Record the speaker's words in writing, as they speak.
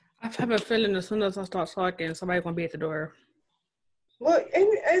have a feeling as soon as I start talking, somebody's gonna be at the door. Look,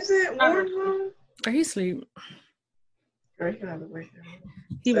 is it Warren? Or he sleep. Girl, he can have a wake up.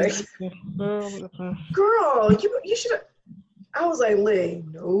 He was. Girl, you should have. I was like, Lee,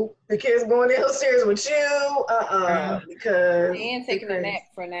 nope. The kid's going downstairs with you. Because and taking a nap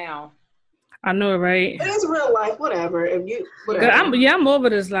for now. I know, right? But it's real life, whatever. I'm over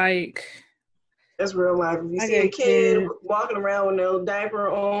this, like. That's real life. If you see a kid walking around with no diaper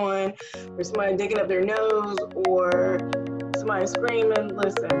on, or somebody digging up their nose, or somebody screaming,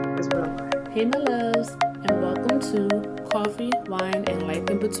 listen, it's real life. Hey, my loves, and welcome to Coffee, Wine, and Life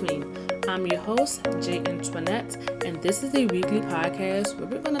in Between. I'm your host, Jay Antoinette, and this is a weekly podcast where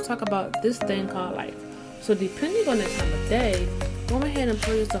we're going to talk about this thing called life. So depending on the time of day, go ahead and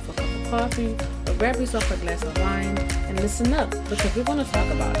pour yourself a cup of coffee, or grab yourself a glass of wine, and listen up, because we're going to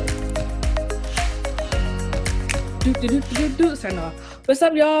talk about it. What's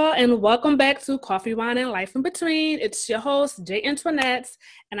up, y'all, and welcome back to Coffee, Wine, and Life in Between. It's your host, Jay Antoinette,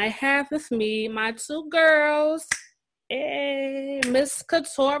 and I have with me my two girls, Miss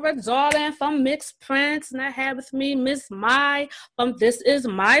Katora Darling from Mixed Prince, and I have with me Miss Mai from This Is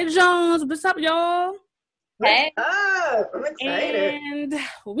My Jones. What's up, y'all? Hey. I'm excited. And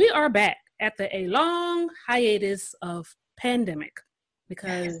we are back after a long hiatus of pandemic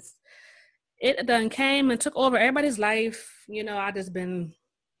because it done came and took over everybody's life. You know, I just been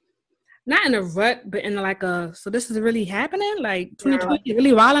not in a rut, but in like so this is really happening? Like 2020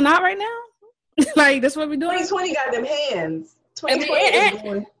 really wilding out right now? Like, that's what we're doing? 2020 got them hands.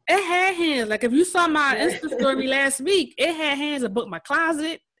 2020 it had hands. Like, if you saw my Insta story last week, it had hands to book my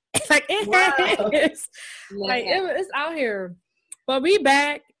closet. Like, it had hands. Like, it's out here. But we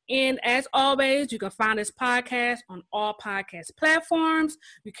back. And as always, you can find this podcast on all podcast platforms.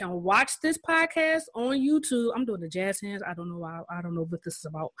 You can watch this podcast on YouTube. I'm doing the jazz hands. I don't know why. I don't know what this is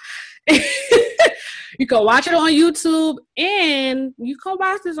about. You can watch it on YouTube, and you can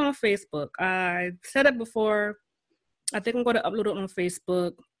watch this on Facebook. I said it before. I think I'm going to upload it on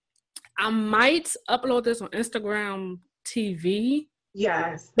Facebook. I might upload this on Instagram TV.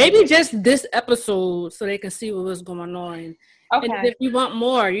 Yes. Maybe just this episode so they can see what was going on. Okay. And if you want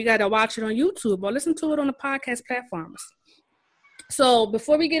more, you got to watch it on YouTube or listen to it on the podcast platforms. So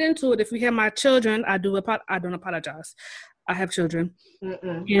before we get into it, if you hear my children, I don't apologize. I have children.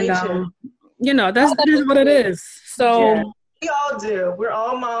 And, you know, that is what it is. So we all do. We're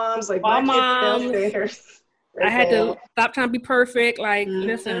all moms. Like, all moms. I had to stop trying to be perfect. Like,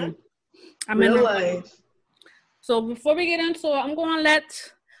 listen, I'm in life. So before we get into it, I'm going to let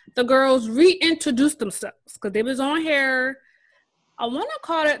the girls reintroduce themselves because they was on here. I want to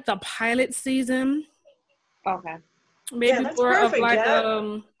call it the pilot season. Okay. Maybe more of like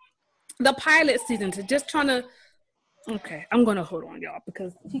the pilot season to just trying to. Okay, I'm gonna hold on, y'all,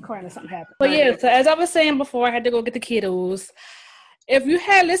 because he crying or something happened. But yeah, so as I was saying before, I had to go get the kiddos. If you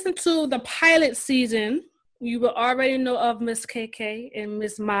had listened to the pilot season, you would already know of Miss KK and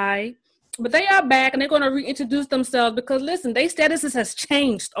Miss Mai. But they are back, and they're going to reintroduce themselves because, listen, their statuses has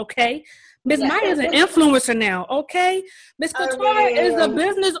changed, okay? Miss Maya is an influencer now, okay? Miss Katora is a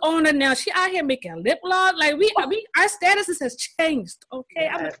business owner now. She out here making lip gloss. Like, our statuses has changed, okay?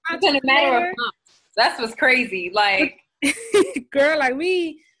 I'm a matter of months. That's what's crazy. Like, girl, like,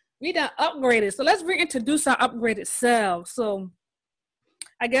 we done upgraded. So let's reintroduce our upgraded selves. So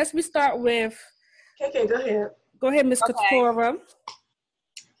I guess we start with... Okay, go ahead. Go ahead, Miss Katora.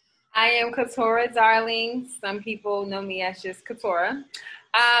 I am Katora Darling. Some people know me as just Katora.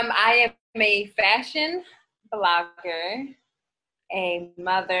 I am a fashion blogger, a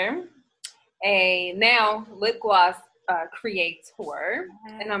mother, a now lip gloss creator,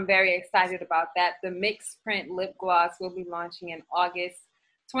 and I'm very excited about that. The Mixed Print lip gloss will be launching in August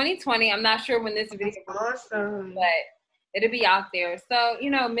 2020. I'm not sure when this video is awesome, but it'll be out there. So, you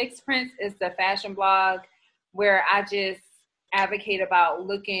know, Mixed Print is the fashion blog where I just advocate about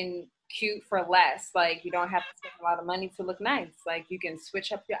looking cute for less. Like, you don't have to spend a lot of money to look nice. Like, you can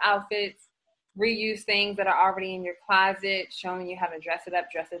switch up your outfits, reuse things that are already in your closet, showing you how to dress it up,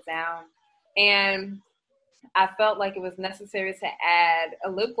 dress it down. And I felt like it was necessary to add a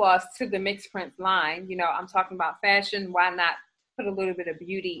lip gloss to the Mixed Print line. You know, I'm talking about fashion. Why not put a little bit of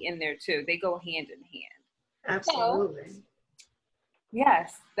beauty in there too? They go hand in hand. Absolutely. So,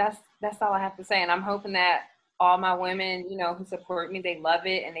 yes, that's all I have to say. And I'm hoping that all my women, you know, who support me, they love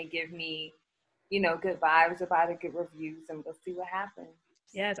it and they give me, you know, good vibes about it, good reviews, and we'll see what happens.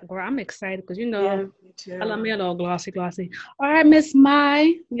 Yes, girl, I'm excited because, you know, I love me a little glossy. All right, Miss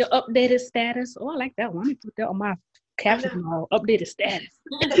Mai, your updated status. Oh, I like that one. Let me put that on my caption. Updated status.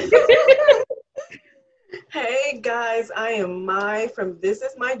 Hey guys, I am Mai from This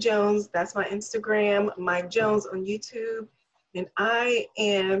Is My Jones. That's my Instagram, Mike Jones on YouTube. And I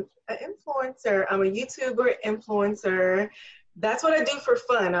am an influencer. I'm a YouTuber influencer. That's what I do for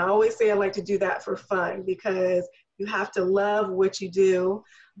fun. I always say I like to do that for fun because you have to love what you do.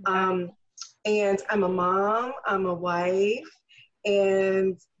 And I'm a mom, I'm a wife,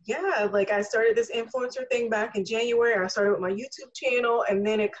 and yeah, like I started this influencer thing back in January. I started with my YouTube channel, and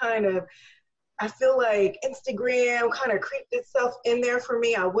then it kind of, I feel like Instagram kind of creeped itself in there for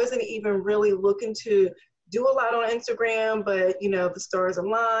me. I wasn't even really looking to do a lot on Instagram, but you know, the stars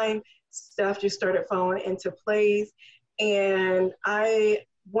aligned, stuff just started falling into place. And I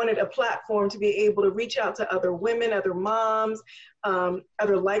wanted a platform to be able to reach out to other women, other moms,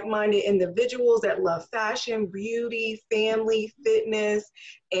 other like-minded individuals that love fashion, beauty, family, fitness,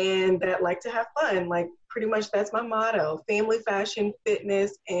 and that like to have fun. Like pretty much that's my motto: family, fashion,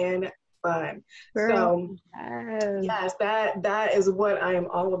 fitness, and fun. Girl. So yes, that is what I am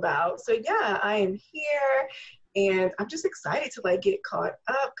all about. So yeah, I am here and I'm just excited to like get caught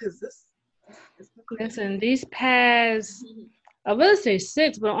up because this listen, these past I would say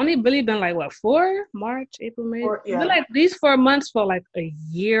 6, but only really been like what, 4? March, April, May. Yeah. Been like these 4 months for like a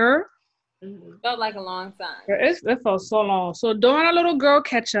year. Felt like a long time. It felt so long. So during our little girl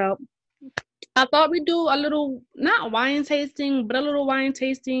catch up, I thought we'd do a little, not wine tasting, but a little wine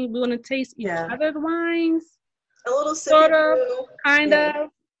tasting. We want to taste each other's wines. A little sort of, kind of.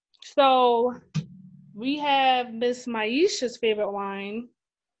 So we have Miss Maisha's favorite wine.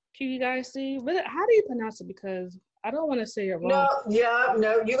 Can you guys see? How do you pronounce it? Because I don't want to say it wrong. No,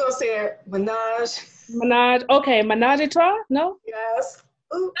 you're going to say it. Menage. Okay, Menage a Trois? No? Yes.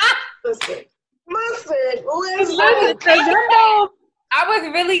 Ooh, listen. I was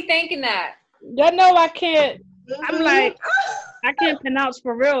really thinking that. Y'all know I can't. I'm like, I can't pronounce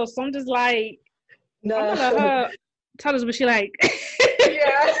for real. So I'm just like, no. I'm gonna let her tell us what she like.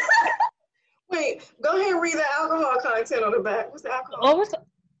 Yeah. Wait, go ahead and read the alcohol content on the back. What's the alcohol? Oh,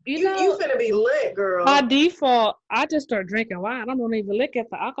 you finna be lit, girl. By default, I just start drinking wine. I don't even look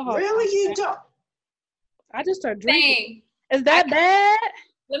at the alcohol. Really? You don't? I just start drinking. Dang. Is that bad?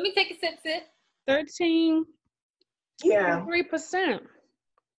 Let me take a sip. 13. Yeah. 3%.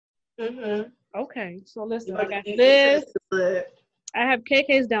 Mm-hmm. Okay, so listen, I got this. I have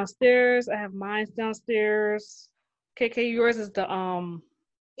KK's downstairs. I have mine downstairs. KK, yours is the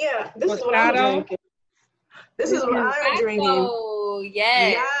Yeah, this is what I'm drinking. This is what I'm drinking. Oh,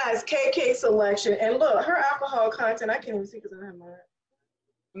 yes. Yes, KK selection. And look, her alcohol content, I can't even see because I don't have mine.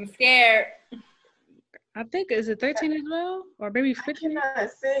 I'm scared. I think, is it 13 as well? Or maybe 15? I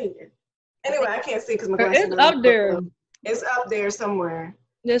cannot see it. Anyway, I can't see because my glasses It's up there. It's up there somewhere.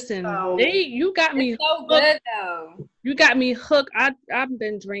 Listen, you got me so good though. You got me hooked. I've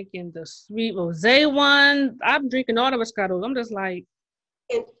been drinking the sweet rosé one. I'm drinking all the Moscatos. I'm just like,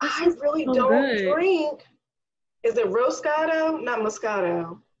 and I really don't drink. Is it Roscato? Not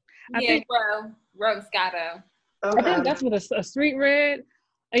Moscato. I think Roscato. Okay. I think that's with a sweet red.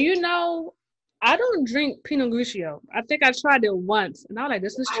 And you know, I don't drink Pinot Grigio. I think I tried it once, and I was like,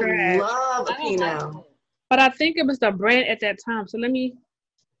 this is trash. I love the Pinot. But I think it was the brand at that time. So let me.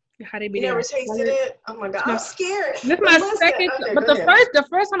 How they be? You never tasted it? Oh my god, I'm scared. This is my second, okay, but the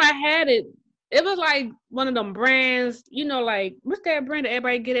first time I had it, it was like one of them brands. You know, like what's that brand that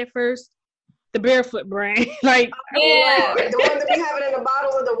everybody get at first? The Barefoot brand, like the ones that be having in the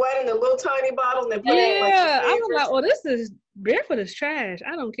bottles of the wedding, the little tiny bottles, and they put it like. Yeah, I was like, oh, this is Barefoot is trash.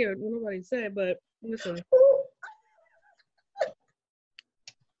 I don't care what nobody said, but listen.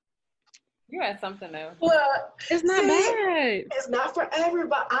 You had something though. Well, it's not bad. It's not for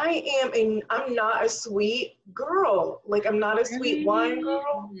everybody. I'm not a sweet girl. Like I'm not a sweet wine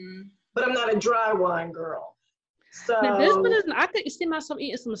girl, but I'm not a dry wine girl. So now, this one is. I could see myself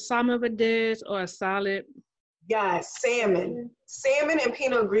eating some salmon with this or a salad. Yes, salmon and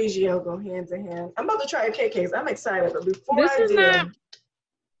Pinot Grigio go hand in hand. I'm about to try KK's. I'm excited, but before this is not.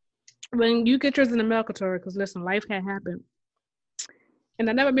 When you get yours in the Mercatory, because listen, life can happen. And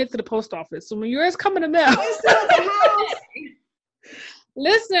I never made it to the post office. So when yours come in the mail,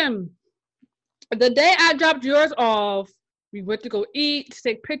 listen, the day I dropped yours off, we went to go eat, to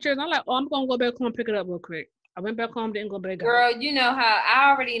take pictures. I'm like, I'm going to go back home and pick it up real quick. I went back home, didn't go back. Girl, you know how,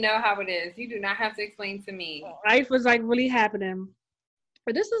 I already know how it is. You do not have to explain to me. Life was like really happening.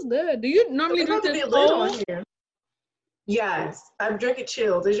 But this is good. Do you normally drink this cold? Yes, I drink it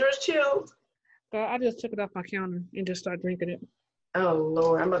chilled. Is yours chilled? Girl, I just took it off my counter and just started drinking it. Oh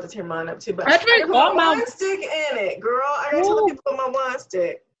Lord, I'm about to tear mine up too. But I drink all my wine stick in it, girl. I gotta tell people put my wine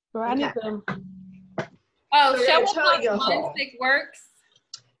stick. Girl, I need them. Oh, show us how the wine stick works.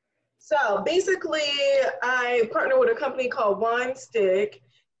 So basically, I partner with a company called Wine Stick,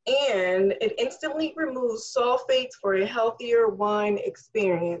 and it instantly removes sulfates for a healthier wine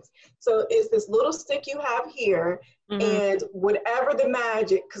experience. So it's this little stick you have here, and whatever the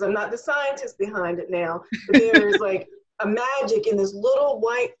magic, because I'm not the scientist behind it now, but there's like a magic in this little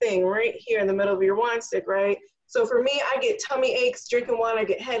white thing right here in the middle of your wine stick, right? So for me, I get tummy aches drinking wine. I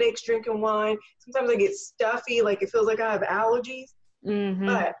get headaches drinking wine. Sometimes I get stuffy, like it feels like I have allergies.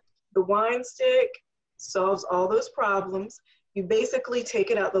 But the wine stick solves all those problems. You basically take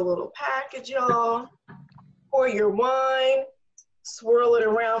it out the little package, y'all, pour your wine, swirl it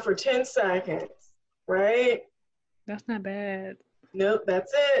around for 10 seconds, right? That's not bad. Nope,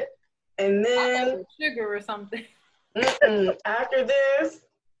 that's it. And then sugar or something. After this,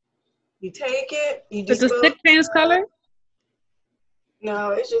 you take it. You just does the stick change color? No,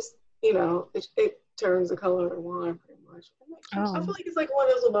 it's just, you know, it turns the color of the wine pretty much. I feel like it's like one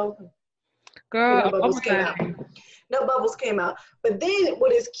of those little girl. No bubbles came out. No bubbles came out. But then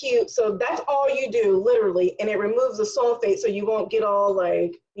what is cute, so that's all you do, literally, and it removes the sulfate so you won't get all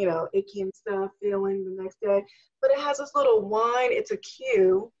like, you know, icky and stuff feeling the next day. But it has this little wine, it's a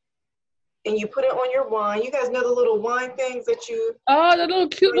cue, and you put it on your wine. You guys know the little wine things that you... Oh, the little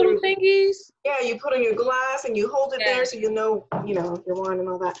cute little thingies? Yeah, you put on your glass and you hold it there so you know, your wine and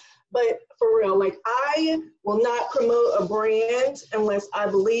all that. But for real, like, I will not promote a brand unless I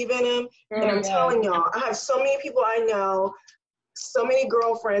believe in them. And I'm telling y'all, I have so many people I know, so many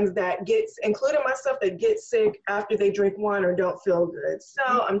girlfriends that including myself, that get sick after they drink wine or don't feel good. So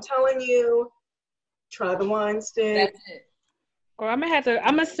I'm telling you, try the wine stick. That's it. Or I'm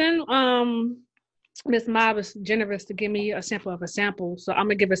gonna send Miss Ma was generous to give me a sample of a sample. So I'm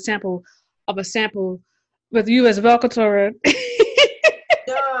gonna give a sample of a sample with you as well, Katora.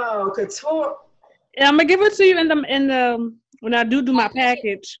 Yo, Couture. And I'm gonna give it to you in the when I do my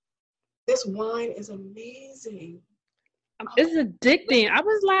package. This wine is amazing. It's addicting. I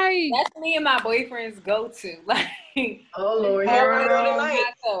was like, that's me and my boyfriend's go-to. Like, oh Lord, here we go tonight.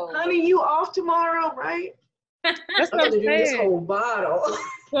 Honey, you off tomorrow, right? That's what I'm saying. This whole bottle.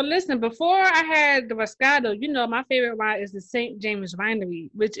 Well, listen, before I had the Moscato, my favorite wine is the St. James Winery,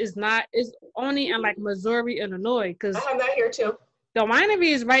 which is only in like Missouri, Illinois. Because I have that here too. The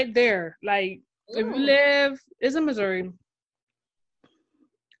winery is right there. Like, if you it's in Missouri.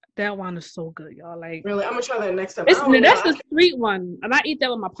 That wine is so good, y'all. Like, really, I'm gonna try that next time. That's the sweet one, and I eat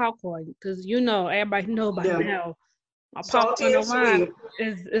that with my popcorn because everybody know by now. My popcorn and wine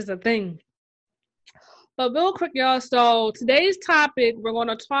is a thing. But real quick, y'all. So today's topic, we're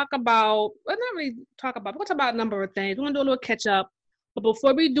gonna talk about. Well, not really talk about. We're gonna talk about a number of things. We're gonna do a little catch up. But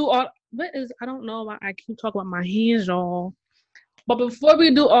before we do I don't know why I keep talking about my hands, y'all. But before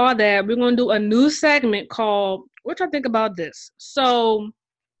we do all that, we're gonna do a new segment called "What y'all think about this?" So.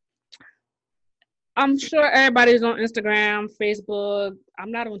 I'm sure everybody's on Instagram, Facebook.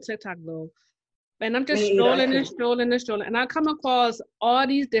 I'm not on TikTok though. And I'm just strolling. And I come across all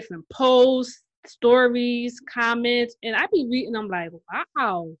these different posts, stories, comments, and I be reading them like,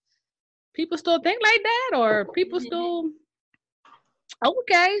 wow, people still think like that? Or people still,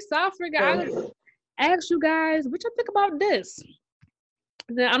 okay, so I figured I'll ask you guys, what you think about this?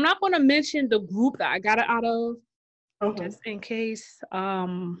 Then I'm not going to mention the group that I got it out of, just in case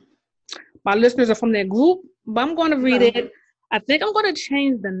my listeners are from that group, but I'm going to read it. I think I'm going to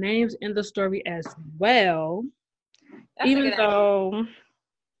change the names in the story as well.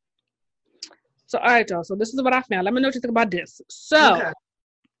 So, all right, y'all. So this is what I found. Let me know what you think about this. So,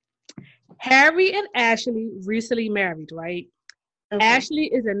 Harry and Ashley recently married, right? Ashley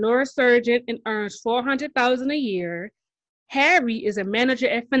is a neurosurgeon and earns $400,000 a year. Harry is a manager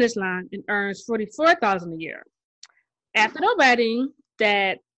at Finish Line and earns $44,000 a year. After the wedding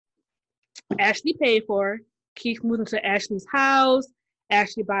that Ashley paid for, Keith moves into Ashley's house.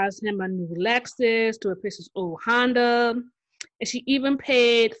 Ashley buys him a new Lexus to replace his old Honda. And she even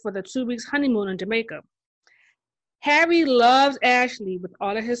paid for the 2 weeks honeymoon in Jamaica. Harry loves Ashley with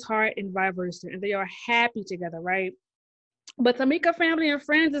all of his heart and vice versa, and they are happy together, right? But Tamika family and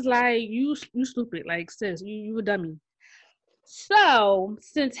friends is like, you stupid, like, sis, you a dummy. So,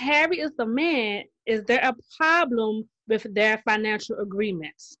 since Harry is the man, is there a problem with their financial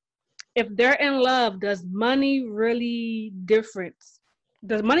agreements? If they're in love, does money difference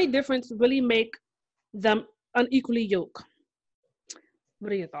really make them unequally yoked?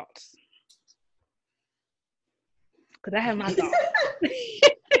 What are your thoughts? Because I have my thoughts.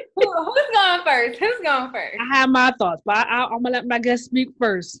 Who's going first? I have my thoughts, but I'm going to let my guest speak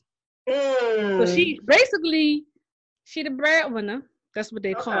first. So she the breadwinner. That's what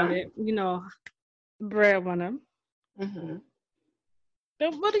they call it. The breadwinner.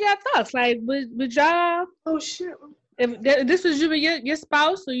 What are y'all thoughts? Like, would y'all? Oh shit! If this was you and your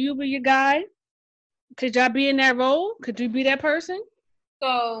spouse, or you and your guy, could y'all be in that role? Could you be that person?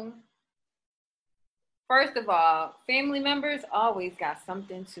 So, first of all, family members always got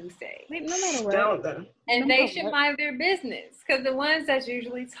something to say. No matter what. Don't them. And they should mind their business. Because the ones that's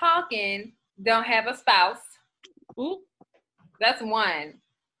usually talking don't have a spouse. Ooh. That's one.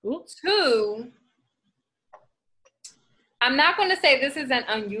 Ooh. Two, I'm not going to say this is an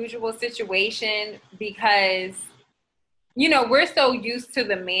unusual situation because, you know, we're so used to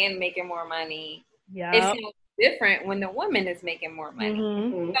the man making more money. Yeah. It's so different when the woman is making more money.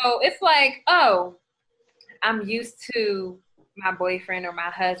 Mm-hmm. So it's like, oh, I'm used to my boyfriend or my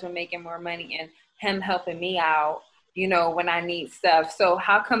husband making more money and him helping me out, you know, when I need stuff. So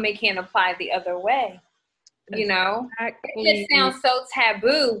how come it can't apply the other way? You know, it just sounds so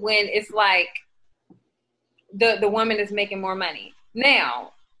taboo when it's like the woman is making more money.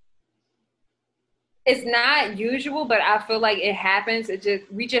 Now, it's not usual, but I feel like it happens.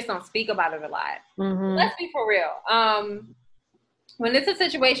 We just don't speak about it a lot. Mm-hmm. Let's be for real. When it's a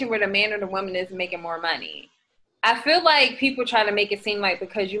situation where the man or the woman is making more money, I feel like people try to make it seem like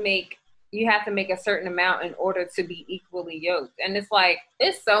because you have to make a certain amount in order to be equally yoked. And it's like,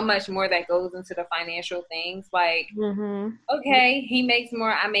 it's so much more that goes into the financial things. Like, okay, he makes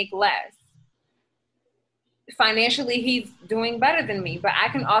more, I make less. Financially, he's doing better than me, but I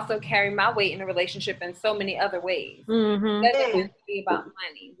can also carry my weight in a relationship in so many other ways. Mm-hmm. It doesn't have to be about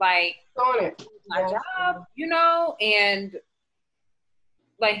money. Like, my job, you know, and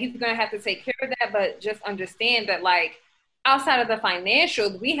like, he's going to have to take care of that, but just understand that, like, outside of the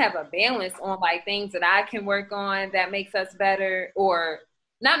financial, we have a balance on like things that I can work on that makes us better, or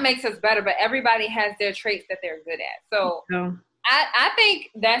not makes us better, but everybody has their traits that they're good at. So I think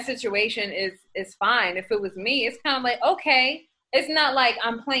that situation is fine. If it was me, it's kind of like, okay, it's not like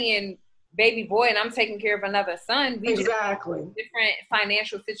I'm playing baby boy and I'm taking care of another son. We exactly just different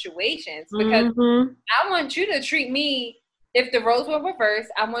financial situations because I want you to treat me. If the roles were reversed,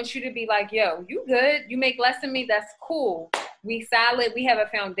 I want you to be like, yo, you good. You make less than me. That's cool. We solid. We have a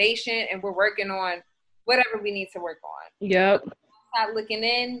foundation and we're working on whatever we need to work on. Yep. Not looking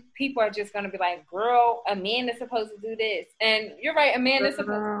in, people are just going to be like, girl, a man is supposed to do this. And you're right. A man is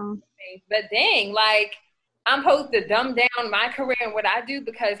supposed to do things. But dang, like, I'm supposed to dumb down my career and what I do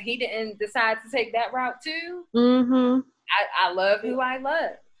because he didn't decide to take that route too. Mm-hmm. I love who I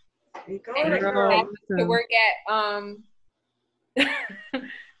love. You go, to work at,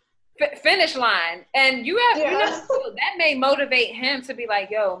 finish line, and you know, that may motivate him to be like,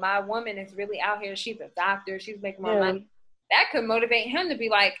 yo, my woman is really out here, she's a doctor, she's making more money. That could motivate him to be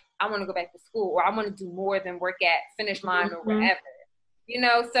like, I want to go back to school, or I want to do more than work at finish line or wherever, you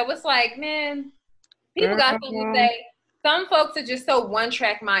know. So it's like, man, people got something to say. Some folks are just so one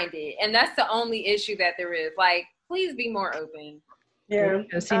track minded, and that's the only issue that there is. Like, please be more open.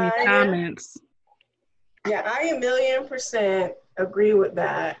 See any comments. Yeah, I 1,000,000% agree with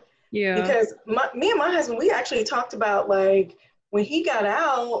that. Yeah. Because me and my husband, we actually talked about, like, when he got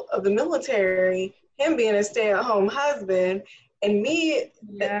out of the military, him being a stay-at-home husband, and me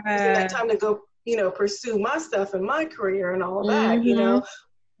using that time to go, you know, pursue my stuff and my career and all that, you know.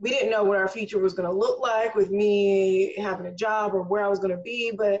 We didn't know what our future was going to look like with me having a job or where I was going to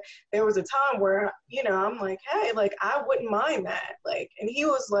be. But there was a time where, you know, I'm like, hey, like, I wouldn't mind that. Like, and he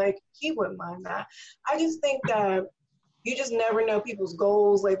was like, he wouldn't mind that. I just think that you just never know people's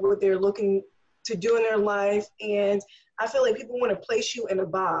goals, like what they're looking to do in their life. And I feel like people want to place you in a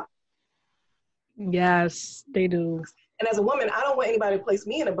box. Yes, they do. And as a woman, I don't want anybody to place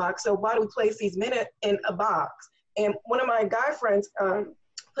me in a box. So why do we place these men in a box? And one of my guy friends,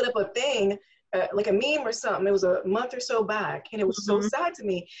 put up a thing, like a meme or something. It was a month or so back, and it was so sad to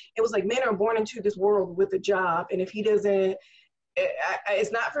me. It was like, men are born into this world with a job, and if he doesn't,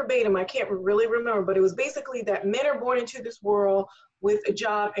 it's not verbatim, I can't really remember, but it was basically that men are born into this world with a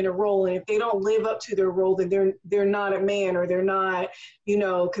job and a role, and if they don't live up to their role, then they're not a man, or they're not, you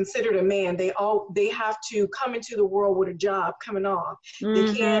know, considered a man. They have to come into the world with a job coming off.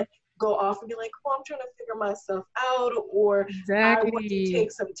 They can't go off and be like, oh, I'm trying to figure myself out, or I want to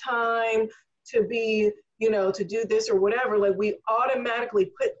take some time to be, you know, to do this or whatever. Like, we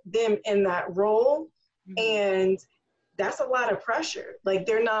automatically put them in that role, and that's a lot of pressure. Like,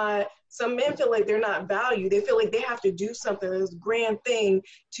 some men feel like they're not valued. They feel like they have to do something, this grand thing,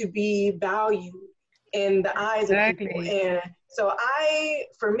 to be valued in the eyes of people. And so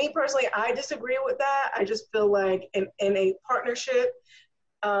for me personally, I disagree with that. I just feel like in a partnership,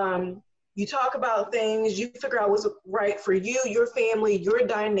 you talk about things, you figure out what's right for you, your family, your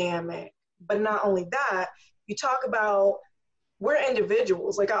dynamic. But not only that, you talk about we're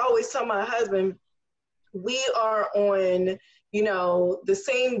individuals. Like I always tell my husband, we are on, you know, the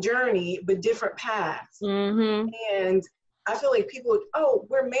same journey, but different paths. Mm-hmm. And I feel like people, oh,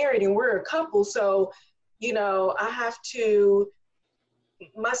 we're married and we're a couple. So, you know,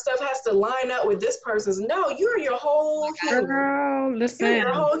 my stuff has to line up with this person's. No, you're your whole human. Girl, listen. You're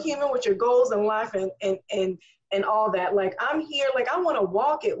your whole human with your goals in life and all that. Like I'm here, like I want to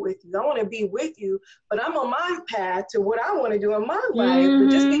walk it with you. I want to be with you, but I'm on my path to what I want to do in my life. Mm-hmm.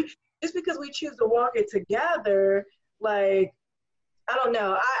 But just because we choose to walk it together, like, I don't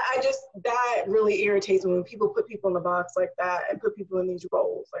know. That really irritates me when people put people in the box like that and put people in these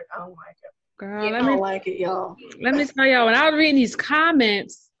roles. Like, I don't like it. Girl, I don't like it, y'all. Let me tell y'all, when I was reading these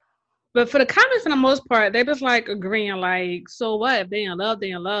comments, but for the comments for the most part, they just like agreeing, like, so what? If they in love,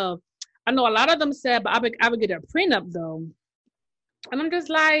 they in love. I know a lot of them said, but I would get a prenup though. And I'm just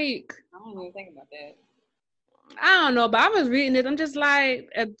like, I don't even think about that. I don't know, but I was reading it. I'm just like,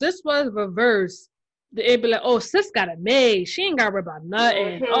 if this was reversed, it'd be like, oh, sis got it made. She ain't got to worry about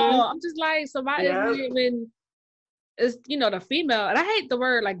nothing. Mm-hmm. Oh, I'm just like, so why is it when it's, you know, the female, and I hate the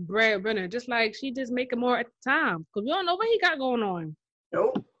word like breadwinner, just like she just making more at the time. Because we don't know what he got going on.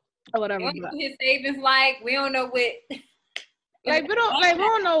 Nope. Or whatever. We don't know his savings like. We don't know what. we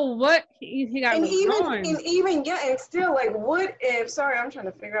don't know what he got going on. And still, like, what if, sorry, I'm trying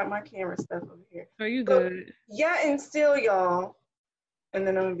to figure out my camera stuff over here. Are you good? Yeah, and still, y'all, and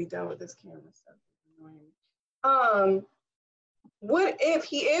then I'm going to be done with this camera stuff. What if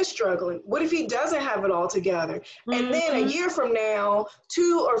he is struggling? What if he doesn't have it all together? Mm-hmm. And then a year from now,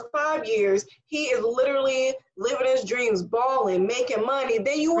 2 or 5 years, he is literally living his dreams, balling, making money.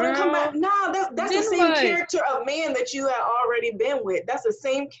 Then you want to come back? Nah, that's the same character of man that you had already been with. That's the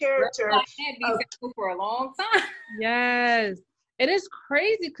same character. For a long time. Yes. It is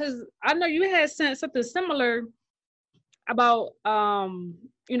crazy because I know you had sent something similar about,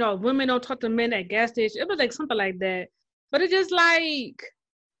 you know, women don't talk to men at gas stations. It was like something like that. But it's just like,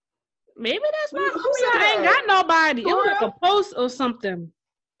 maybe that's why I ain't got nobody. It was like a post or something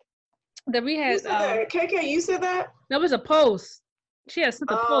that we had. KK, you said that? That was a post. She had sent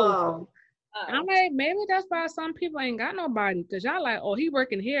a post. And I'm like, maybe that's why some people ain't got nobody. Because y'all like, oh, he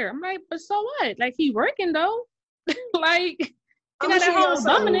working here. I'm like, but so what? Like, he working though. Like, I'm going to show y'all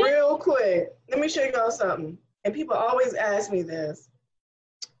something real quick. Let me show y'all something. And people always ask me this.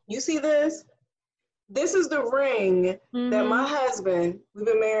 You see this? This is the ring that my husband, we've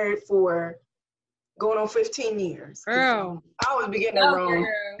been married for going on 15 years. Girl. I was beginning wrong.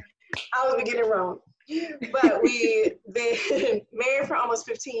 But we've been married for almost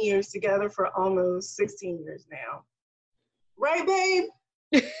 15 years, together for almost 16 years now. Right, babe?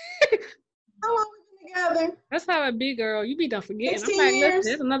 How long we been together? That's how it be, girl. You be done forgetting. 16 I'm like, years.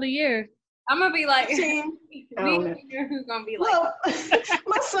 There's another year. I'm going to be like, 15. who's going to be like? Well,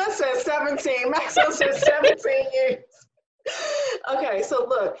 my son says 17. My son says 17 years. Okay, so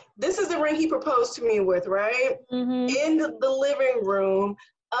look, this is the ring he proposed to me with, right? Mm-hmm. In the living room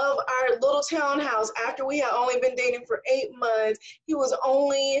of our little townhouse, after we had only been dating for 8 months.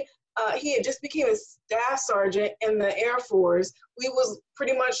 He had just became a staff sergeant in the Air Force. We was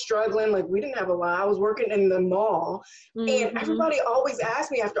pretty much struggling. Like, we didn't have a lot. I was working in the mall. Mm-hmm. And everybody always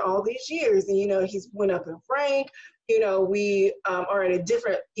asked me after all these years, and, you know, he's went up in rank. You know, we are at a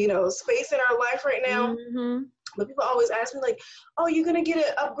different, you know, space in our life right now. Mm-hmm. But people always ask me, like, oh, you're going to get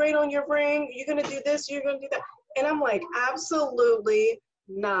an upgrade on your ring? You're going to do this? You're going to do that? And I'm like, absolutely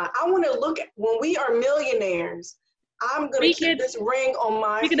not. I want to look at, when we are millionaires, I'm going to keep this ring on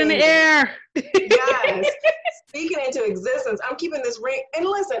my finger. Speak it in the air. Yes. Speaking into existence. I'm keeping this ring. And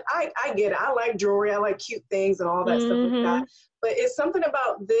listen, I get it. I like jewelry. I like cute things and all that stuff like that. But it's something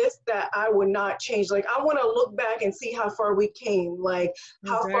about this that I would not change. Like, I want to look back and see how far we came. Like,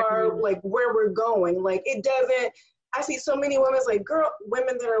 how far, like, where we're going. Like, it doesn't, I see so many women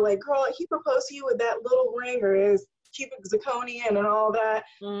that are like, girl, he proposed to you with that little ring or his cubic zirconian and all that.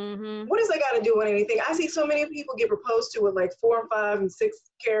 Mm-hmm. What does that got to do with anything? I see so many people get proposed to with like 4 and 5 and 6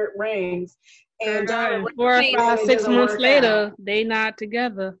 carat rings. And 4 or 5, 6 months later, they not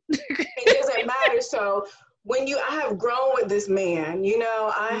together. It doesn't matter. So when I have grown with this man, you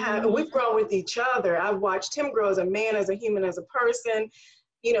know, we've grown with each other. I've watched him grow as a man, as a human, as a person,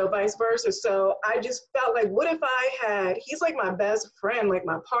 you know, vice versa. So I just felt like, what if he's like my best friend, like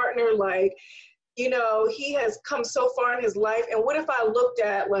my partner, like, you know, he has come so far in his life. And what if I looked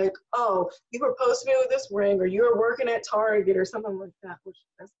at like, oh, you proposed to me with this ring, or you were working at Target or something like that, which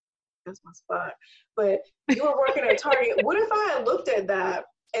that's my spot. But you were working at Target. What if I had looked at that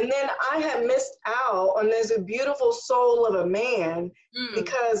and then I had missed out on this beautiful soul of a man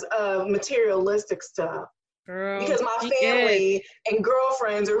because of materialistic stuff? Girl, because my family and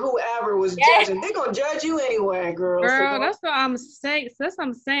girlfriends or whoever was judging. They're gonna judge you anyway, girl. Girl, that's what I'm saying. That's what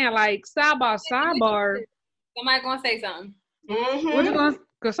I'm saying. Like sidebar. Somebody gonna say something. Mm-hmm.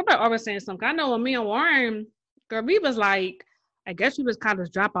 Because somebody always saying something. I know when me and Warren, girl, we was like, I guess we was kind of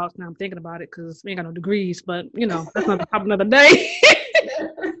dropouts now. I'm thinking about it because we ain't got no degrees, but you know, that's not the top another day.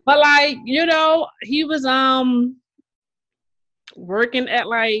 But like, you know, he was working at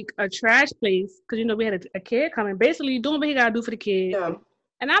like a trash place because you know we had a kid coming, basically doing what he gotta do for the kid. Yeah.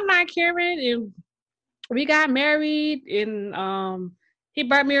 And I'm not caring. And we got married, and he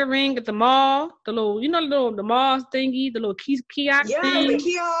bought me a ring at the mall, the little, you know, the mall thingy, the little kiosk thing. The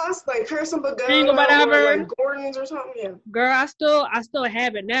kiosk, like Pearson Thing or whatever. or like Gordon's or something. Yeah. Girl, I still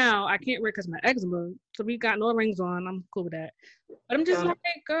have it now. I can't wear it because my eczema, so we got no rings on. I'm cool with that. But I'm just like,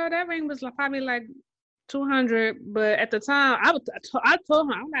 girl, that ring was probably like $200. But at the time, I told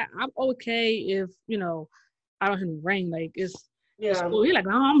him, I'm okay if you know I don't have a ring. Like it's cool. He's like,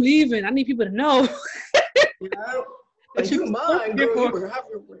 no, I'm leaving. I need people to know. Like you mine, girl. You better have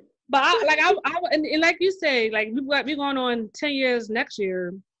your ring. But I and like you say, like we going on 10 years next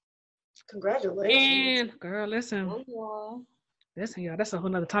year. Congratulations. And girl, listen, y'all, that's a whole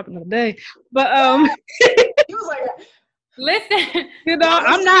nother topic another day. But he was like, listen, you know,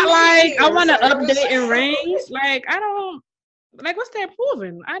 I'm not like I want to update in rings. Like I don't like what's that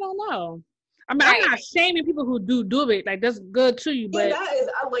proving? I don't know. I mean, I'm not shaming people who do it. Like that's good to you, but that is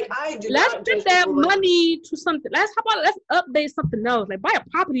I do. Let's put that money to something. Let's update something else. Like buy a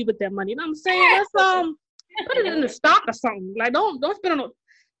property with that money. You know what I'm saying? Let's put it in the stock or something. Like don't spend on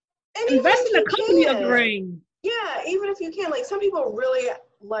invest in a company of the ring. Yeah, even if you can. Like some people really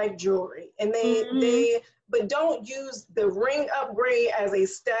like jewelry, and they but don't use the ring upgrade as a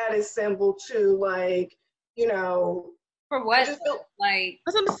status symbol to like, you know. For what? Like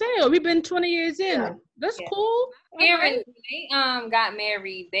that's what I'm saying. We've been 20 years in. Yeah. That's cool. Parents, they got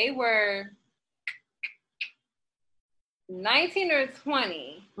married. They were 19 or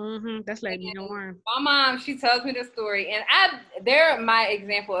 20. That's like me and Warren. My mom, she tells me the story, and they're my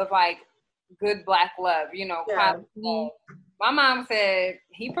example of like good black love. You know, love. My mom said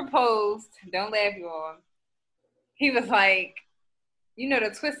he proposed. Don't laugh, you all. He was like, you know,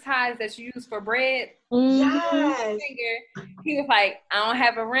 the twist ties that you use for bread. Yes. He was like, I don't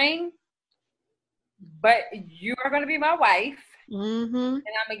have a ring, but you are going to be my wife, and I'm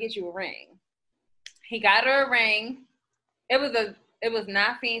gonna get you a ring. He got her a ring. It was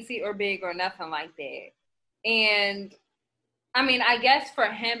not fancy or big or nothing like that. And I mean, I guess for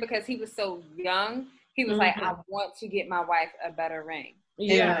him, because he was so young, he was like, I want to get my wife a better ring.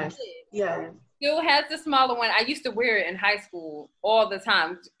 Yes. Still has the smaller one. I used to wear it in high school all the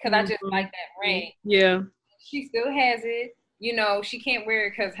time because I just like that ring. Yeah. She still has it. You know, she can't wear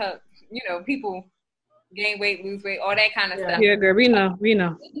it because her, you know, people gain weight, lose weight, all that kind of stuff. Yeah, girl, we know.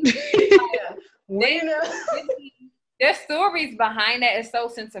 There's stories behind that. It's so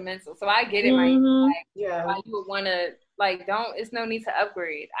sentimental. So I get it, why you would want to, like, it's no need to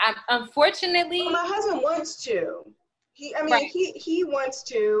upgrade. Unfortunately. Well, my husband wants to. He wants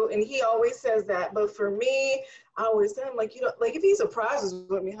to, and he always says that. But for me, I always tell him, like, you know, like if he surprises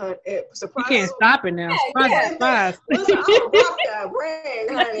with me, honey, you can't stop it now. Surprise. Listen, I'll rock that ring,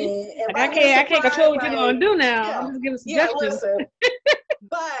 honey. Like, I can't control what you're gonna do now. Yeah, I'm just giving suggestions. Yeah, listen.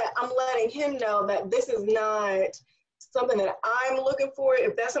 But I'm letting him know that this is not something that I'm looking for.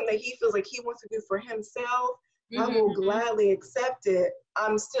 If that's something that he feels like he wants to do for himself, I will gladly accept it.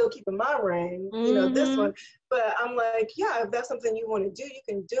 I'm still keeping my ring, you know, this one. But I'm like, yeah, if that's something you want to do, you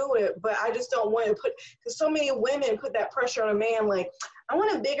can do it. But I just don't want to because so many women put that pressure on a man. Like, I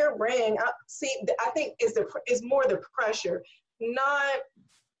want a bigger ring. I think it's more the pressure.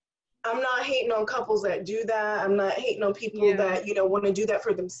 I'm not hating on couples that do that. I'm not hating on people that, you know, want to do that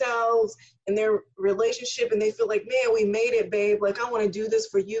for themselves in their relationship, and they feel like, man, we made it, babe. Like, I want to do this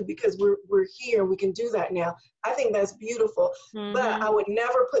for you because we're here. We can do that now. I think that's beautiful. But I would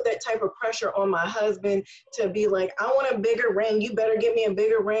never put that type of pressure on my husband to be like, I want a bigger ring. You better give me a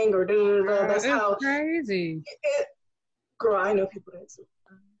bigger ring, or da-da-da-da. That's how crazy. Girl, I know people that too.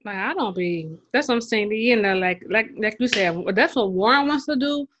 Like, I don't be. That's what I'm saying. You know, like you said, that's what Warren wants to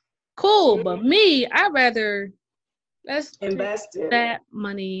do. Cool, but me, I'd rather let's invest that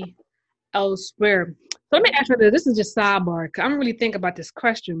money elsewhere. So let me ask you this. This is just sidebar. I'm really thinking about this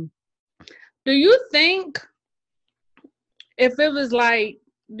question. Do you think it's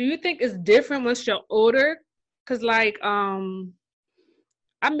different once you're older? Because like I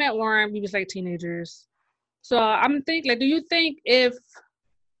met Warren, we was like teenagers. So I'm thinking, like, do you think if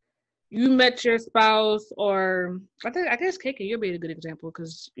you met your spouse, or I guess KK, you'll be a good example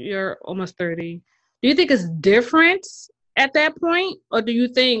because you're almost 30. Do you think it's different at that point, or do you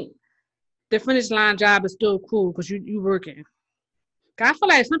think the finish line job is still cool because you working? I feel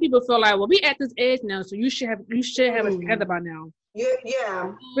like some people feel like, well, we at this age now, so you should have it together by now.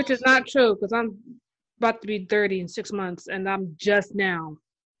 Yeah. Which is not true because I'm about to be 30 in 6 months, and I'm just now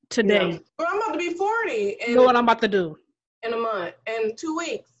today. Yeah. Well, I'm about to be 40. You know what I'm about to do? In a month, in 2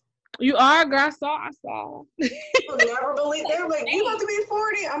 weeks. You are, girl. I saw. People never believe. They're like, you about to be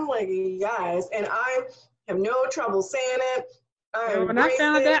 40? I'm like, guys, and I have no trouble saying it. When I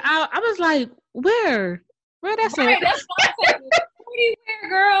found that out, I was like, where that's right, that's where,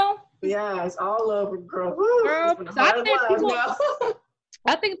 girl. Yeah, it's all over, girl. Girl,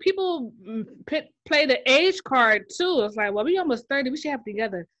 I think people play the age card too. It's like, well, we almost 30. We should have it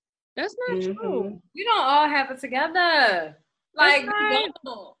together. That's not true. You don't all have it together. Like,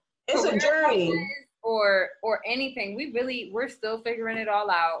 it's a journey. Or anything. We're still figuring it all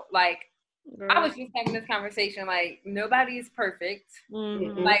out. Like, I was just having this conversation. Like, nobody's perfect.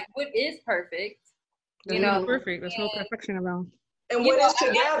 Mm-hmm. Like, what is perfect? Perfect. There's no perfection around. And what is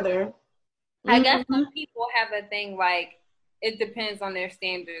together? I guess some people have a thing like it depends on their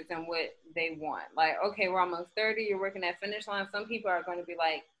standards and what they want. Like, okay, we're almost 30. You're working at finish line. Some people are going to be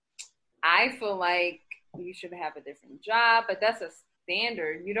like, I feel like you should have a different job, but that's a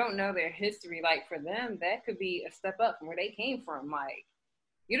standard. You don't know their history. Like for them, that could be a step up from where they came from. Like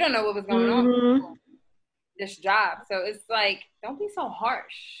you don't know what was going on with this job. So it's like, don't be so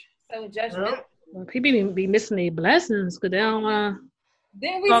harsh, so judgmental. Well, people be missing their blessings because they don't want to.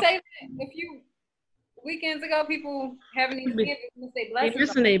 Didn't we say that a few weekends ago? People having these kids miss their blessings.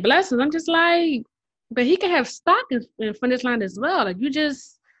 Missing their blessings. I'm just like, but he can have stock in finish line as well. Like you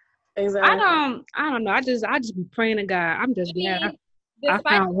just. Exactly. I don't know. I just be praying to God. I'm just glad I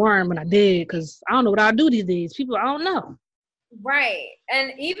found Warren when I did because I don't know what I'll do these days. People, I don't know. Right.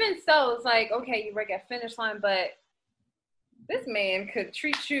 And even so, it's like, okay, you work at finish line, but this man could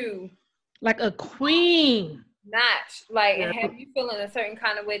treat you like a queen. Not like and have you feeling a certain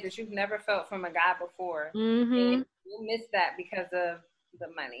kind of way that you've never felt from a guy before. Mm-hmm. And you'll miss that because of the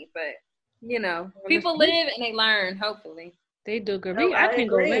money. But people live and they learn, hopefully. They do good. I can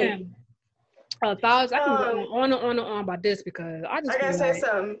go in thoughts. I can go on and on about this because I gotta say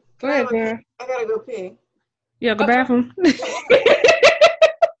something. Go ahead, girl. I gotta go pee. Yeah, go bathroom.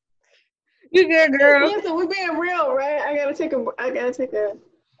 You good, girl? Listen, we're being real, right? I gotta take a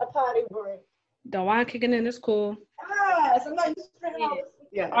potty break. The wine kicking in is cool. Yes, I'm not used to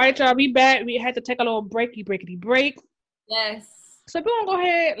Yeah. All right, y'all. We back. We had to take a little break. Yes. So we're gonna go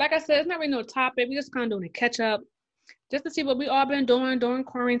ahead. Like I said, it's not really no topic. We just kind of doing a catch up. Just to see what we all been doing during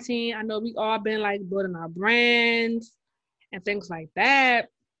quarantine. I know we all been like building our brands and things like that.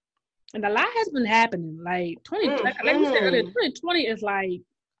 And a lot has been happening. Like 2020, like we said earlier, 2020 is like,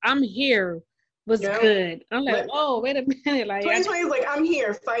 I'm here was good. I'm like, oh, wait a minute. Like 2020 is like, I'm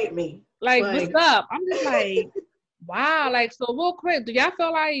here, fight me. Like, what's up? I'm just like, wow. Like, so real quick, do y'all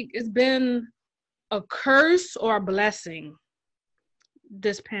feel like it's been a curse or a blessing,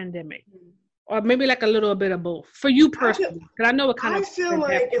 this pandemic? Or maybe like a little bit of both for you personally, because I know what kind of. I feel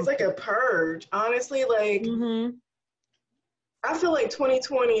like it's like a purge, honestly. Like, I feel like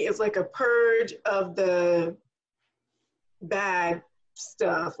 2020 is like a purge of the bad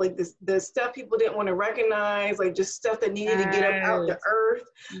stuff, like the stuff people didn't want to recognize, like just stuff that needed to get up out the earth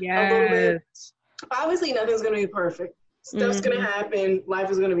a little bit. Obviously, nothing's gonna be perfect. Stuff's gonna happen.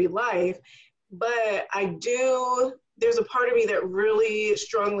 Life is gonna be life, but there's a part of me that really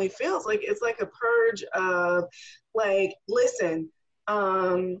strongly feels like it's like a purge of like, listen,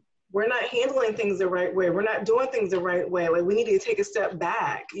 we're not handling things the right way. We're not doing things the right way. Like we need to take a step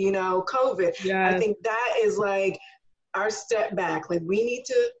back, COVID. Yes. I think that is like our step back. Like we need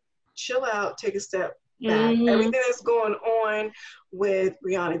to chill out, take a step back. Everything that's going on with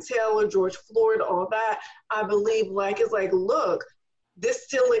Breonna Taylor, George Floyd, all that, I believe it's like, look, this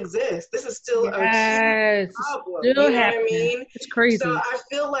still exists. This is still a huge problem. You know what I mean? It's crazy. So I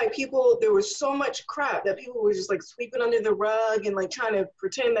feel like there was so much crap that people were just like sweeping under the rug and like trying to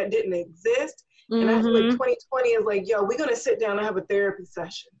pretend that didn't exist. And I feel like 2020 is like, yo, we're going to sit down and have a therapy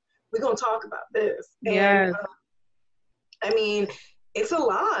session. We're going to talk about this. And I mean, it's a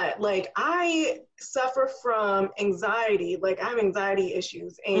lot. Like I suffer from anxiety. Like I have anxiety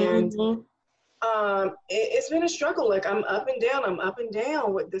issues and it's been a struggle. Like I'm up and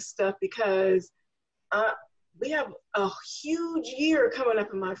down with this stuff because we have a huge year coming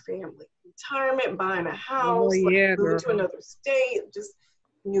up in my family. Retirement, buying a house, moving to another state, just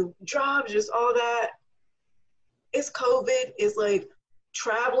new jobs, just all that. It's COVID. It's like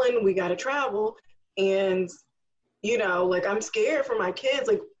traveling. We got to travel. And you know, like I'm scared for my kids.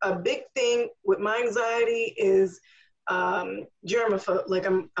 Like a big thing with my anxiety is germaphobe. Like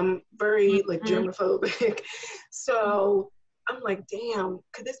I'm very like germophobic. So I'm like, damn,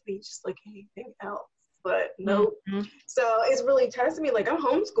 could this be just like anything else? But nope. So it's really testing me. Like I'm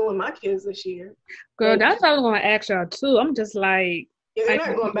homeschooling my kids this year. Girl, like, that's what I was gonna ask y'all too. I'm just like, yeah, they're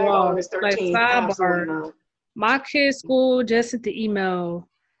not going back on August 13th. Like, absolutely not. My kids' school just sent the email.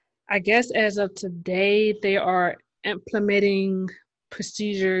 I guess as of today, they are implementing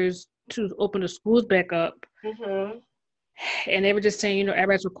procedures to open the schools back up. And they were just saying, you know,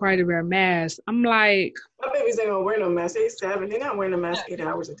 everybody's required to wear a mask. I'm like, my babies ain't gonna wear no mask. They're 7. They're not wearing a mask 8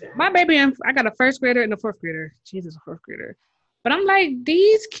 hours a day. My baby, I got a 1st grader and a 4th grader. Jesus, a 4th grader. But I'm like,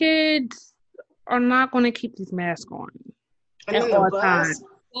 these kids are not going to keep these masks on. And then the bus.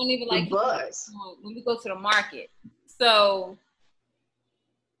 Don't even like the bus. When we go to the market. So,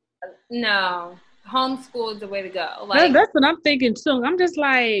 no, homeschool is the way to go. Like that's what I'm thinking too. I'm just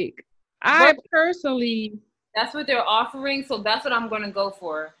like, I personally. That's what they're offering, so that's what I'm going to go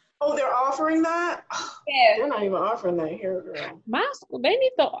for. Oh, they're offering that? Yeah. They're not even offering that here, girl. My school, they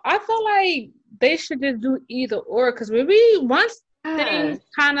need to, I feel like they should just do either or, because once things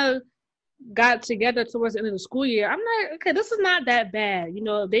kind of got together towards the end of the school year, I'm like, okay, this is not that bad. You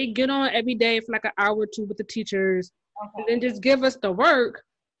know, they get on every day for like an hour or two with the teachers, and then just give us the work.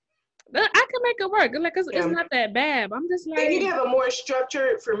 I can make it work. Like, it's not that bad. But I'm just like, they need to have a more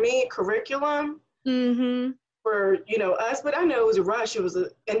structured, for me, curriculum. For, you know, us, but I know it was a rush. It was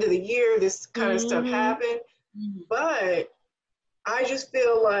the end of the year. This kind of stuff happened. But I just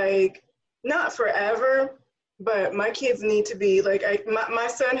feel like, not forever, but my kids need to be like, my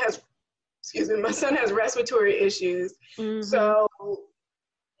son has respiratory issues. So,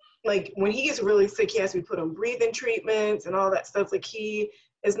 like, when he gets really sick, he has to be put on breathing treatments and all that stuff. Like,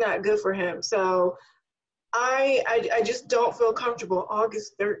 it's not good for him. So, I just don't feel comfortable.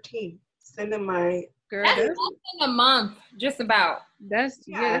 August 13th, sending my... Girl, that's in a month, just about. That's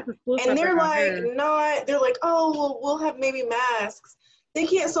and they're like, they're like, oh, well, we'll have maybe masks. They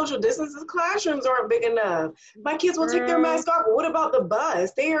can't social distance. The classrooms aren't big enough. My kids will take their mask off. But what about the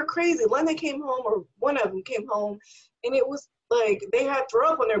bus? They are crazy. London came home, or one of them came home, and it was like they had throw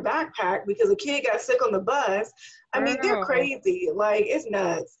up on their backpack because a kid got sick on the bus. I mean, they're crazy. Like, it's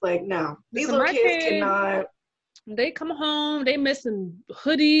nuts. Like, no, these little kids cannot. They come home, they missing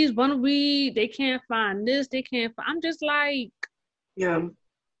hoodies 1 week. They can't find this. They can't find. I'm just like, yeah.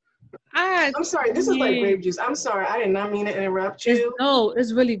 I'm sorry. This is like grape juice. I'm sorry. I did not mean to interrupt you.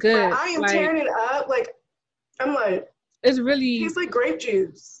 It's really good. But I am tearing it up. Like, I'm like, it's really. It's like grape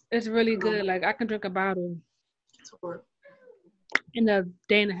juice. It's really good. Like, I can drink a bottle in a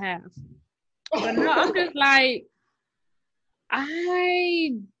day and a half. But no, I'm just like,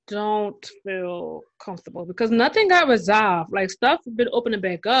 I don't feel comfortable because nothing got resolved. Like, stuff has been opening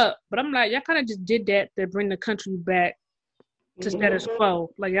back up, but I'm like, y'all kind of just did that to bring the country back to status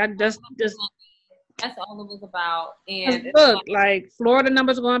quo. Like, y'all just that's all it was about. And look, like, Florida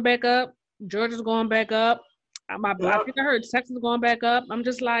numbers are going back up, Georgia's going back up. I think I heard Texas is going back up. I'm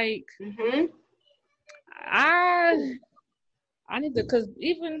just like, I need to, because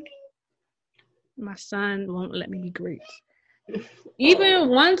even my son won't let me be great. Even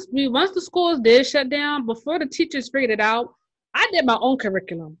once the schools did shut down, before the teachers figured it out, I did my own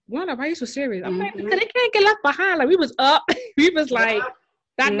curriculum. Why are so serious? I'm like, because they can't get left behind. Like, we was up, we was like,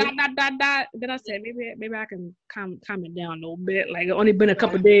 dot. Then I said, maybe I can calm it down a little bit. Like, it only been a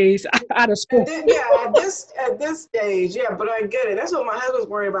couple of days out of school. At this stage, but I get it. That's what my husband's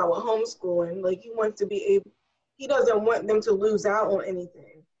worried about with homeschooling. Like, he doesn't want them to lose out on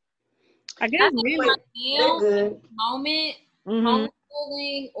anything. I guess really moment.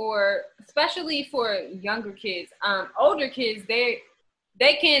 Homeschooling, or especially for younger kids, older kids, they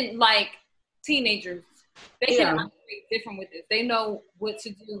can, like teenagers, they can operate different with this. They know what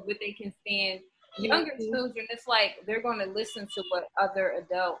to do, what they can stand. Younger children, it's like they're going to listen to what other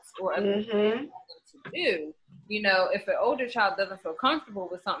adults or other people want them to do. You know, if an older child doesn't feel comfortable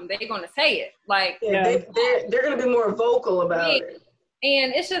with something, they're going to say it. Like, they're going to be more vocal about it.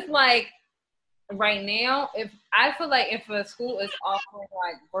 And it's just like, right now, I feel like if a school is offering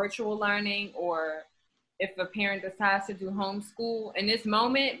like virtual learning, or if a parent decides to do homeschool in this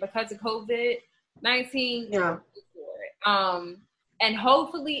moment because of COVID-19, and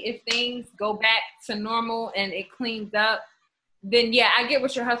hopefully if things go back to normal and it cleans up, then I get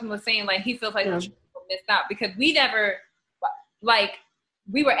what your husband was saying. Like, he feels like we missed out because we never, like,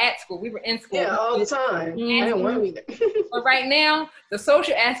 we were at school. We were in school. Yeah, all the time. I didn't want to be there. But right now, the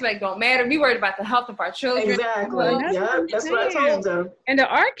social aspect don't matter. We worried about the health of our children. Exactly. That's what I told them. And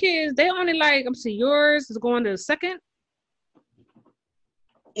our kids, they only like, I'm saying yours is going to second.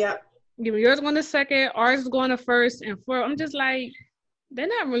 Yep. Yours going to second, ours is going to first and fourth. I'm just like, they're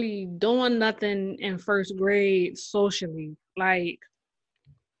not really doing nothing in first grade socially. Like,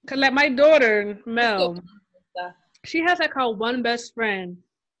 cause like my daughter, Mel, she has like her one best friend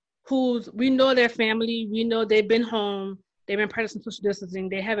we know their family, we know they've been home, they've been practicing social distancing,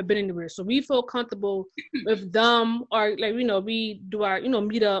 they haven't been anywhere. So we feel comfortable with them, or like, we do our,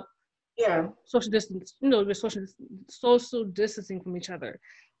 meet up. Yeah. Social distance, we're social distancing from each other.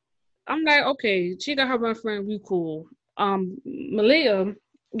 I'm like, okay, she got her one friend, we cool. Malia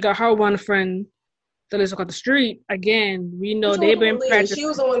got her one friend that lives across the street. Again, we know they've been practicing. She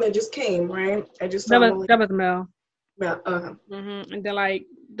was the one that just came, right? I just saw that was Mel. Yeah, okay. And then like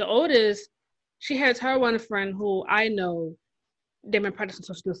the oldest, she has her one friend who I know they've been practicing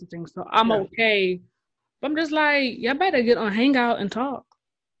social distancing. So I'm okay. But I'm just like, y'all better get on Hangout and talk.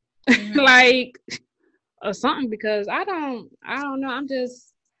 Like or something, because I don't know. I'm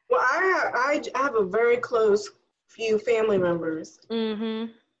just. Well, I have a very close few family members,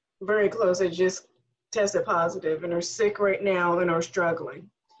 very close, that just tested positive and are sick right now and are struggling.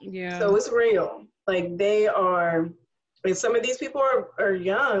 Yeah. So it's real. Like they are, and some of these people are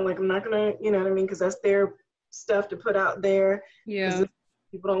young. Like I'm not gonna, you know what I mean, because that's their stuff to put out there. Yeah.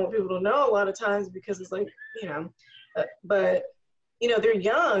 People don't want people to know a lot of times because it's like, but they're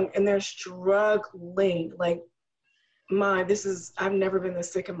young and they're struggling. Like I've never been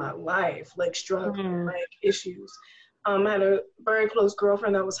this sick in my life, like struggling, like issues. I had a very close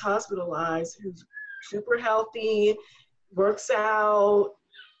girlfriend that was hospitalized who's super healthy, works out,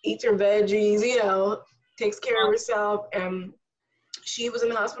 eats her veggies, takes care of herself. And she was in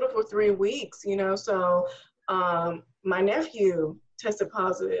the hospital for 3 weeks, so my nephew tested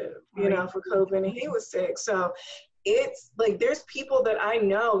positive, for COVID, and he was sick. So it's like there's people that I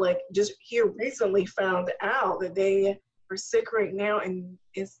know, like just here recently found out that they are sick right now, and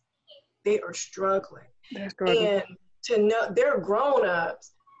they are struggling. And to know they're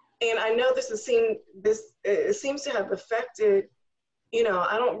grown-ups, and I know it seems to have affected,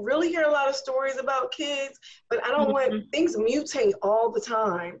 I don't really hear a lot of stories about kids, but I don't want things mutate all the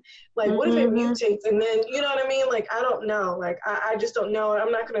time. Like, what if it mutates and then, you know what I mean? Like, I don't know. Like, I just don't know.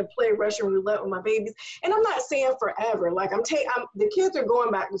 I'm not going to play Russian roulette with my babies. And I'm not saying forever. Like, the kids are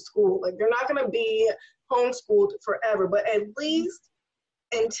going back to school. Like, they're not going to be homeschooled forever, but at least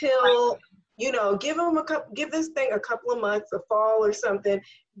until, give this thing a couple of months, a fall or something,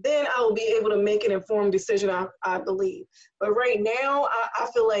 then I will be able to make an informed decision, I believe. But right now, I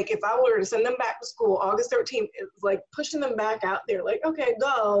feel like if I were to send them back to school, August 13th, it's like pushing them back out there, like, okay,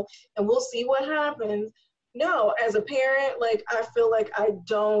 go, and we'll see what happens. No, as a parent, like, I feel like I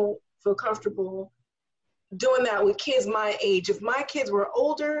don't feel comfortable doing that with kids my age. If my kids were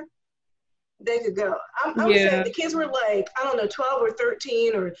older, they could go. I'm saying the kids were like, I don't know, 12 or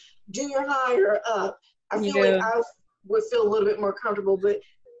 13 or junior high or up. I feel like I would feel a little bit more comfortable, but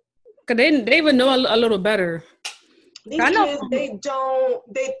because they would know a little better. These kids,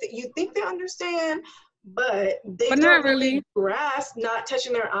 you think they understand, but they don't not really grasp not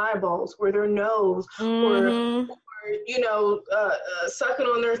touching their eyeballs or their nose or sucking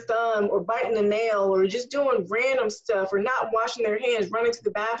on their thumb or biting a nail or just doing random stuff or not washing their hands, running to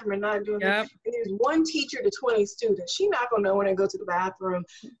the bathroom and not doing that. And there's one teacher to 20 students. She's not going to know when they go to the bathroom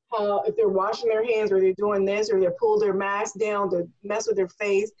if they're washing their hands or they're doing this or they're pulled their mask down to mess with their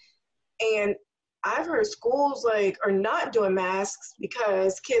face. And I've heard schools are not doing masks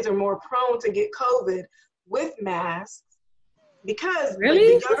because kids are more prone to get COVID with masks. Because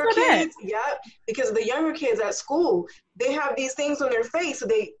really? The younger kids, because the younger kids at school, they have these things on their face, so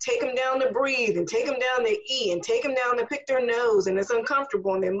they take them down to breathe and take them down to eat and take them down to pick their nose, and it's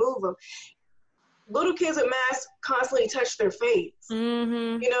uncomfortable, and they move them. Little kids with masks constantly touch their face.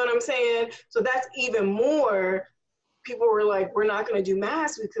 You know what I'm saying? So that's even more. People were like, we're not going to do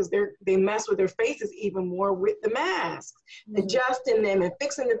masks because they mess with their faces even more with the masks, adjusting them and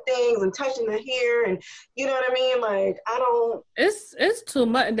fixing the things and touching the hair, and you know what I mean? Like, I don't. It's too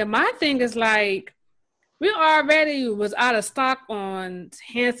much. My thing is like, we already was out of stock on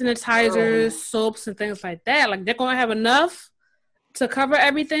hand sanitizers, soaps, and things like that. Like, they're going to have enough to cover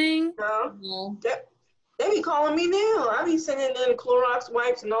everything. They be calling me now. I be sending in Clorox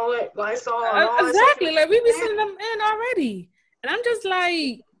wipes and all that, Lysol and all exactly. Like, we be sending them in already. And I'm just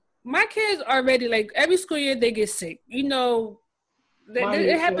like, my kids already, like, every school year they get sick.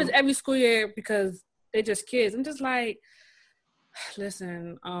 It happens every school year because they're just kids. I'm just like,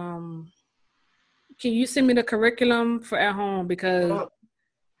 Listen, can you send me the curriculum for at home because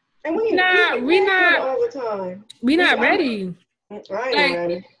and we not all the time. We not ready. I ain't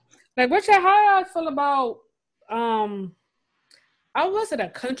ready. Like, how y'all feel about I was at a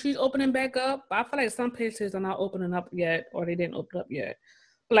country's opening back up. I feel like some places are not opening up yet, or they didn't open up yet.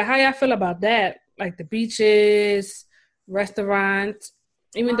 But like, how y'all feel about that? Like the beaches, restaurants,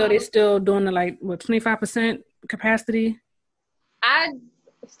 even though they're still doing the 25% capacity.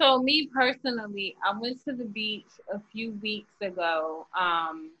 So me personally, I went to the beach a few weeks ago.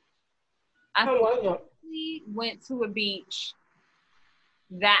 I went to a beach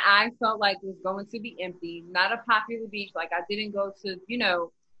that I felt like was going to be empty, not a popular beach. Like I didn't go to,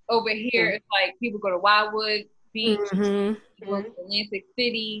 over here it's like people go to Wildwood Beach, go to Atlantic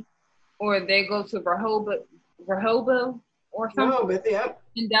City, or they go to Rehoboth or something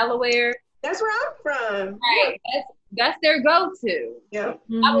in Delaware. That's where I'm from. Right. That's their go-to. Yeah.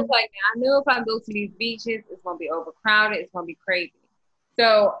 Mm-hmm. I was like, I know if I go to these beaches, it's going to be overcrowded. It's going to be crazy.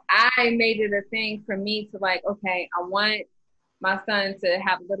 So I made it a thing for me to okay, I want my son to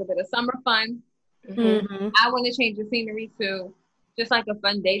have a little bit of summer fun. Mm-hmm. I want to change the scenery too, just like a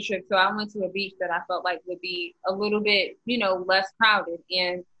fun day trip. So I went to a beach that I felt like would be a little bit, less crowded.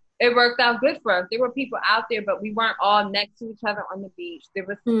 And it worked out good for us. There were people out there, but we weren't all next to each other on the beach. There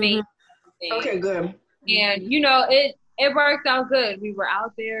was space. Mm-hmm. Okay, good. And, it worked out good. We were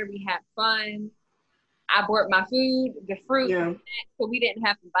out there. We had fun. I bought my food, the fruit, so we didn't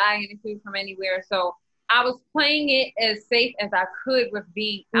have to buy any food from anywhere. So I was playing it as safe as I could with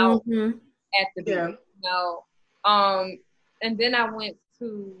being out at the beach. And then I went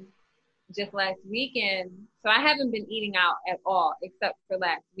to just last weekend. So I haven't been eating out at all except for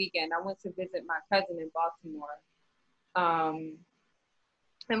last weekend. I went to visit my cousin in Baltimore.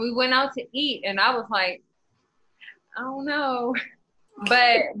 And we went out to eat, and I was like, I don't know.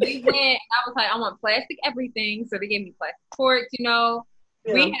 But we went, I was like, I want plastic everything. So they gave me plastic forks, We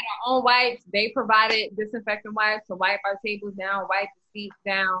had our own wipes. They provided disinfectant wipes to wipe our tables down, wipe the seats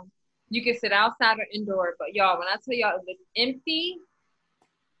down. You can sit outside or indoor. But y'all, when I tell y'all it was empty.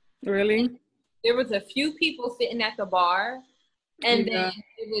 Really? There was a few people sitting at the bar. And then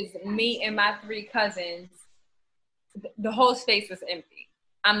it was me and my 3 cousins. The whole space was empty.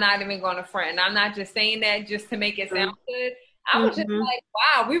 I'm not even going to front. And I'm not just saying that just to make it sound good. I was just like,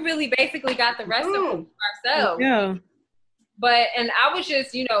 wow, we really basically got the rest of it ourselves. Yeah. But, and I was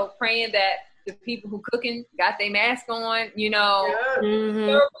just, praying that the people who cooking got their mask on,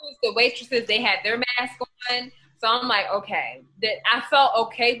 the waitresses, they had their mask on. So I'm like, okay, that I felt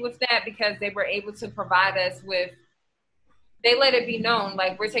okay with that because they were able to provide us with, they let it be known,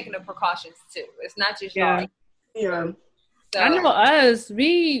 like we're taking the precautions too. It's not just y'all. Yeah. So, I know us,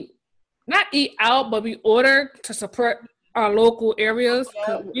 we not eat out, but we order to support our local areas. It's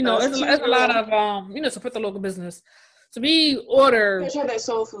a lot of support the local business. So we order. You have that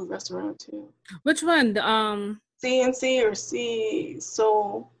soul food restaurant too. Which one? CNC or C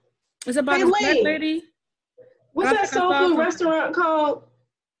Soul? It's about a black lady. What's that soul food restaurant called?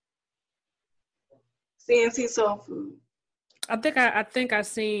 CNC Soul Food. I think I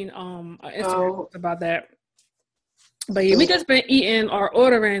seen an Instagram about that. But yeah, we just been eating or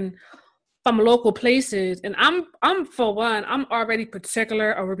ordering from local places, and I'm for one, I'm already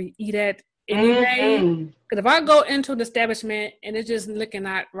particular of where we eat at anyway. Because if I go into the establishment and it's just looking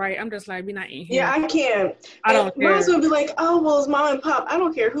not right, I'm just like, we're not in here. Yeah, I can't. I don't care. My husband would be like, oh, well, it's mom and pop. I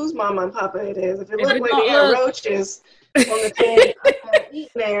don't care whose mom and papa it is. If it looks like they have roaches on the pan, I'm not eating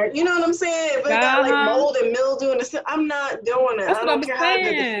there. You know what I'm saying? If it got mold and mildew, I'm not doing it. That's I what don't I'm care saying.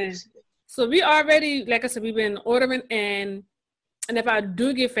 how good. So we already, like I said, we've been ordering, and if I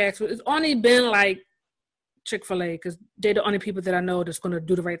do get fast food, it's only been like Chick-fil-A, because they're the only people that I know that's going to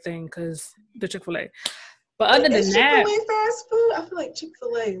do the right thing, because they're Chick-fil-A. But other than that, Chick-fil-A fast food? I feel like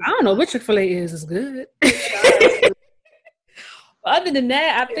Chick-fil-A. I don't know what Chick-fil-A is. It's good. But other than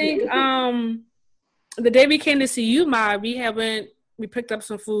that, I think the day we came to see you, we picked up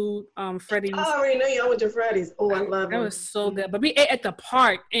some food, Freddy's. I already know you. I went to Freddy's. Oh, I love it. That was so good. But we ate at the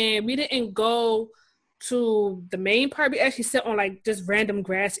park, and we didn't go to the main park. We actually sat on like this random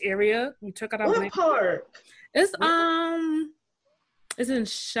grass area. We took out our what park? It's in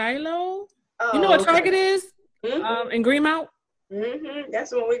Shiloh. You know what Target is? In Greenmount. That's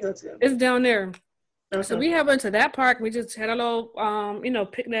the one we go to. It's down there. Okay. So we went to that park. We just had a little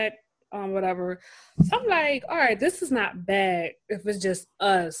picnic. Whatever. So I'm like, all right, this is not bad if it's just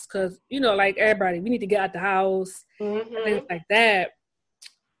us, because like everybody, we need to get out the house, things like that.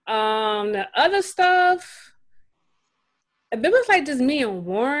 The other stuff, if it was like just me and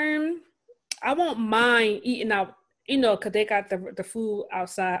Warren, I won't mind eating out you know, because they got the food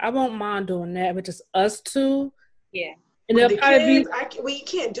outside. I won't mind doing that, but just us two. Yeah. And they'll the probably kids, we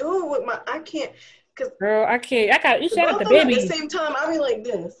can't do it with I can't, because girl, I can't. I got you said both the of them baby. at the same time. I be like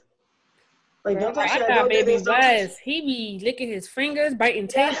this. Like, Girl, don't touch I that. got Don't do baby this. Don't touch West. He be licking his fingers, biting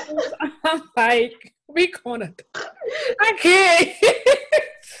tables. I'm like, we gonna. I can't.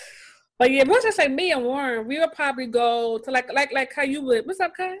 But yeah, but just like me and Warren, we would probably go to like how you would. What's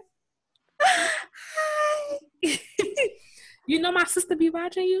up, Kai? Hi. You know my sister be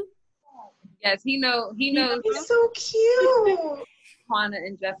watching you. Yes, he knows. He's so cute. Juana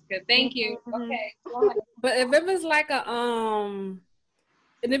and Jessica. Thank you. Okay. Go ahead. But if it was like a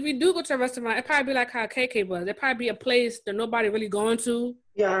and if you do go to a restaurant, it probably be like how KK was. It probably be a place that nobody really going to.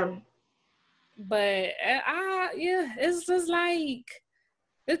 Yeah. But yeah, it's just like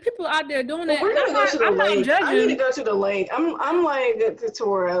there's people out there doing it. We're gonna go to the lake. I need to Judging. go to the lake. I'm like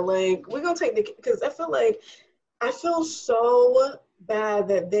Katora. Like, we're gonna take because I feel so bad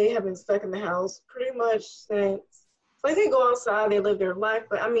that they have been stuck in the house pretty much since. Like, they go outside, they live their life,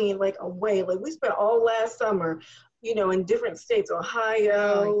 but I mean, like, away. Like, we spent all last summer, you know, in different states,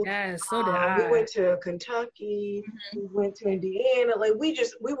 Ohio. Oh, yes, so did I. We went to Kentucky. We went to Indiana. Like, we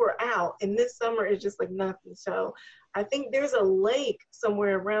were out, and this summer is just like nothing. So I think there's a lake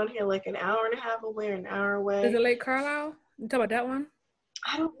somewhere around here, like an hour and a half away, or an hour away. Is it Lake Carlisle? You talk about that one?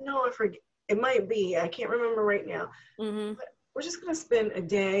 I don't know. I forget. It might be. I can't remember right now. Mm-hmm. But we're just going to spend a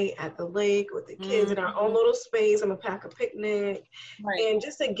day at the lake with the kids in our own little space. I'm going to pack a picnic. Right. And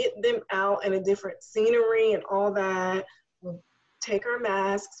just to get them out in a different scenery and all that. We'll take our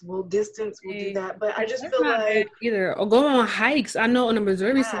masks. We'll distance. We'll do that. But I just feel like either or go on hikes. I know on the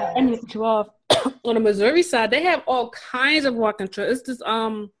Missouri side, I'm gonna cut you off. On the Missouri side, they have all kinds of walking trails. It's this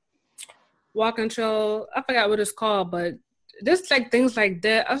walking trail. I forgot what it's called, but just like things like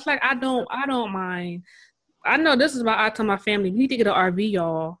that. I was like, I don't mind. I know this is why I tell my family we need to get an RV,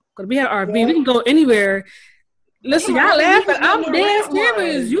 y'all. Cause we have an RV, we can go anywhere. Listen, y'all laughing. I'm dead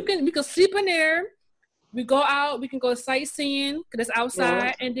serious. We can sleep in there. We go out. We can go sightseeing because it's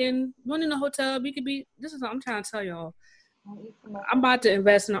outside, and then one in the hotel. We could be. This is what I'm trying to tell y'all. I'm about to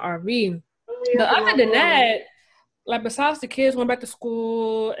invest in an RV. But other than that, like besides the kids going back to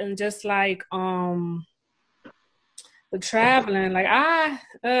school and just like the traveling, like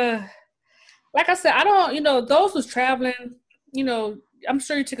like I said, I don't, you know, those who's traveling, you know, I'm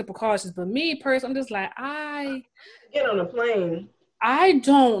sure you take a precautions, but me personally, I'm just like, get on a plane. I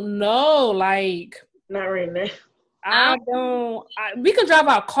don't know, like not right now. We can drive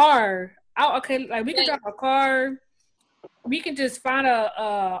our car. We can drive our car. We can just find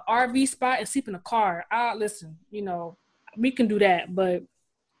a RV spot and sleep in a car. Listen, you know, we can do that, but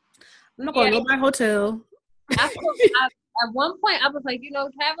I'm not going to my hotel. At one point, I was like, you know,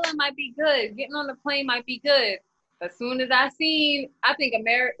 traveling might be good. Getting on the plane might be good. As soon as I think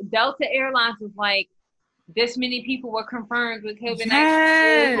Delta Airlines was like, this many people were confirmed with COVID-19.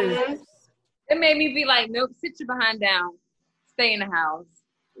 Yes. It made me be like, nope, sit your behind down. Stay in the house.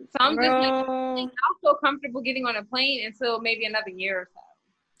 So I'm just like, I'll feel comfortable getting on a plane until maybe another year or so.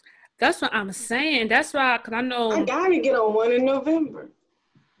 That's what I'm saying. That's why, because I know. I got to get on one in November.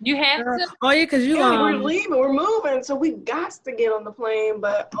 You have to? Oh, yeah, because we're leaving. We're moving, so we got to get on the plane.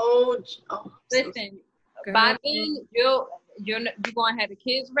 But, listen, by then, you're going to have the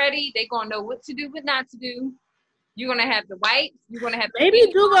kids ready. They're going to know what to do, what not to do. You're going to have the wipes. You're going to have maybe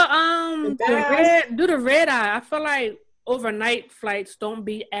do the red eye. I feel like overnight flights don't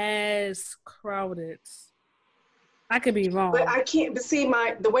be as crowded. I could be wrong. But I can't see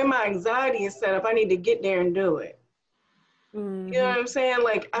the way my anxiety is set up, I need to get there and do it. Mm-hmm. You know what I'm saying?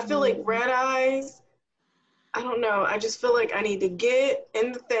 Like, I feel like red eyes, I don't know. I just feel like I need to get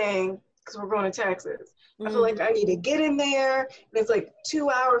in the thing because we're going to Texas. Mm-hmm. I feel like I need to get in there. And it's like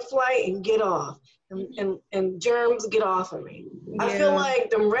 2-hour flight and get off. And germs get off of me. Yeah. I feel like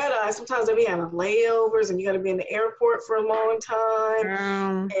them red eyes, sometimes they be having layovers and you got to be in the airport for a long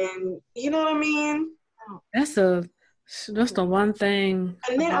time. And you know what I mean? That's the one thing.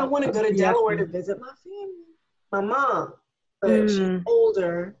 And then I want to go to Delaware to visit my family. My mom. But she's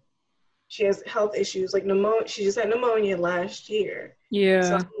older. She has health issues like pneumonia. She just had pneumonia last year. Yeah.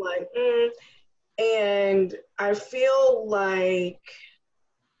 So I'm like, And I feel like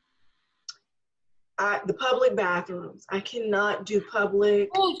the public bathrooms. I cannot do public.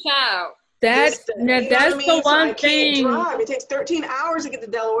 Oh, child. That's the one thing. Drive. It takes 13 hours to get to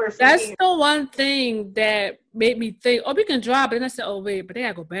Delaware. That's the one thing that made me think, we can drive. But then I said, wait, but they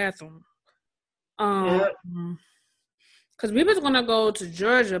gotta go bathroom. Because we was gonna go to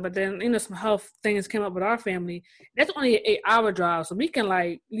Georgia, but then some health things came up with our family. That's only an 8-hour drive, so we can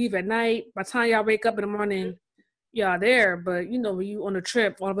like leave at night. By the time y'all wake up in the morning, y'all there, but you know when you on a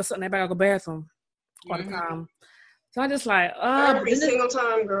trip, all of a sudden everybody go to the bathroom all the time. So I just like, every single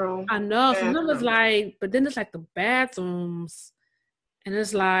time, girl. I know. So then it's like, but then it's like the bathrooms, and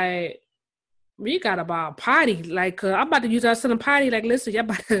it's like we got about a potty. Like I'm about to use our son potty. Like, listen, y'all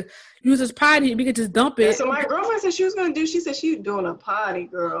about to use this potty. We could just dump it. Yeah, so my girlfriend said she was gonna do. She said she was doing a potty,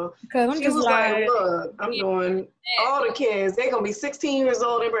 girl. Because she was like, look, I'm doing all the kids. They're gonna be 16 years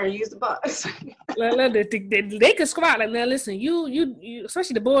old. They're gonna use the potty. they can squat. Like, now listen, you,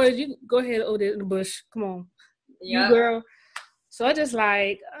 especially the boys. You go ahead over there in the bush. Come on, you girl. So I just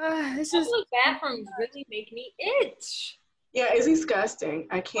like, it's just bathrooms really make me itch. Yeah, it's disgusting.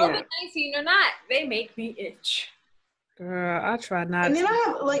 I can't. COVID-19 or not, they make me itch. Girl, I try not. And then I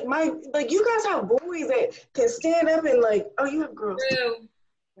have you guys have boys that can stand up and you have girls. True.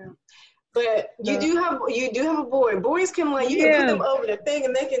 Yeah. But you do have a boy. Boys can you can put them over the thing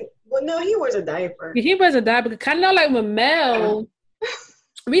and they can. Well, no, he wears a diaper. He wears a diaper. Kind of like with Mel.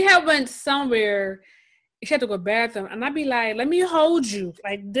 We went somewhere. She had to go to the bathroom, and I'd be like, "Let me hold you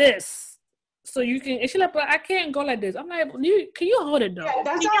like this, so you can." And she's like, "But I can't go like this." I'm like, "Can you hold it though?" Yeah,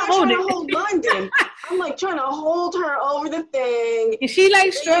 that's how I'm trying to hold London. I'm like trying to hold her over the thing, and she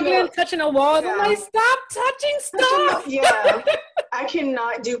like struggling, touching the walls. Yeah. I'm like, "Stop touching stuff." Yeah, I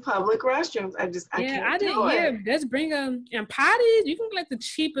cannot do public restrooms. I can't. I didn't hear. Let's bring them and potties. You can get the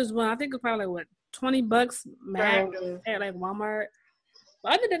cheapest one. I think it's probably like $20 max at like Walmart.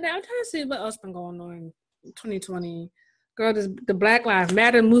 But other than that, I'm trying to see what else been going on. 2020, girl, the Black Lives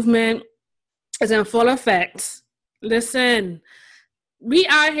Matter movement is in full effect. Listen, we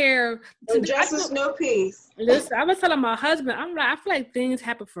out here. Justice, no peace. Listen, I was telling my husband, I'm like, I feel like things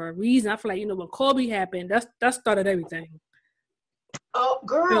happen for a reason. I feel like, when Kobe happened, that started everything. Oh,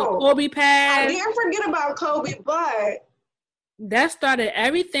 girl, Kobe passed. I didn't forget about Kobe, but that started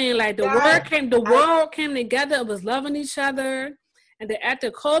everything. Like the world came together. It was loving each other, and then after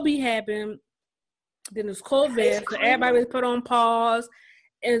Kobe happened. Then there's COVID, so everybody was put on pause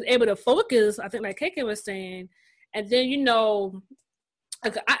and was able to focus, I think like KK was saying. And then,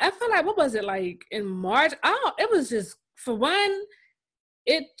 I feel like, what was it, like in March? It was just, for one,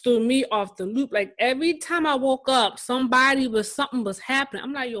 it threw me off the loop. Like every time I woke up, something was happening.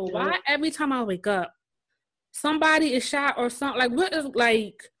 I'm like, why every time I wake up, somebody is shot or something? Like, what is,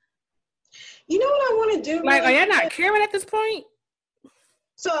 like... You know what I want to do? Like, are y'all not caring at this point?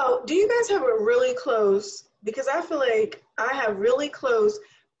 So, do you guys have a really close, because I feel like I have really close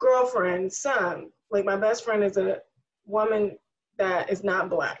girlfriends, some. Like, my best friend is a woman that is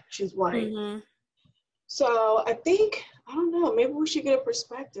not Black. She's white. Mm-hmm. So, I think, I don't know, maybe we should get a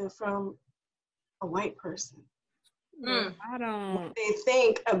perspective from a white person. I don't. What they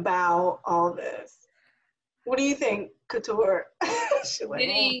think about all this. What do you think, Couture?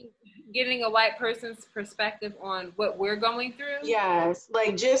 Getting a white person's perspective on what we're going through. Yes,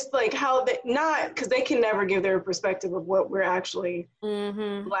 just how they, not because they can never give their perspective of what we're actually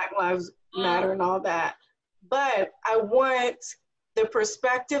Black Lives Matter and all that. But I want the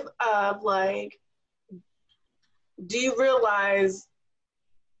perspective of do you realize?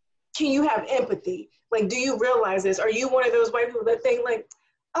 Can you have empathy? Do you realize this? Are you one of those white people that think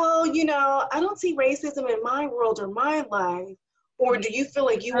oh, I don't see racism in my world or my life? Or do you feel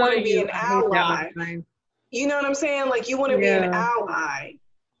like you want to be an ally? You know what I'm saying? You want to be an ally.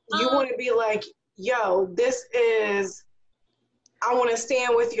 You want to be like, yo, I want to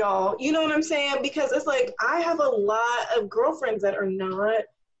stand with y'all. You know what I'm saying? Because it's I have a lot of girlfriends that are not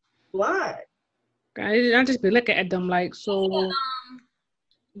Black. I just be looking at them so.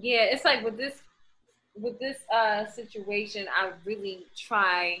 Yeah, it's with this situation, I really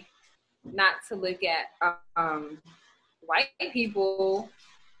try not to look at white people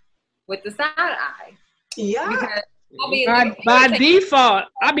with the side eye. Yeah. Because, by default,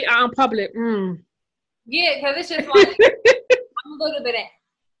 I'll be out in public. Yeah, because it's just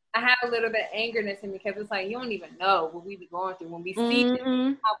I have a little bit of angerness in me because it's you don't even know what we be going through when we see this,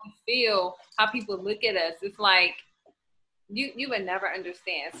 how we feel, how people look at us. It's you would never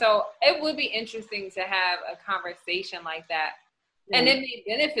understand. So it would be interesting to have a conversation like that, and it may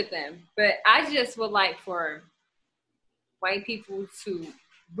benefit them. But I just would like for white people to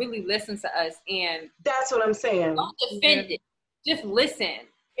really listen to us, and that's what I'm saying. Don't defend it. Just listen.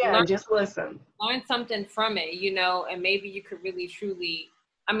 Yeah, just listen. Learn something from it, and maybe you could really truly.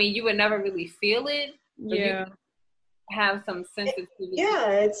 I mean, you would never really feel it. But you have some sensitivity.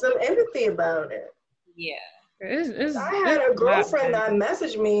 Yeah, it's some empathy about it. Yeah. I had a girlfriend that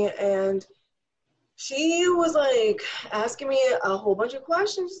messaged me, and she was asking me a whole bunch of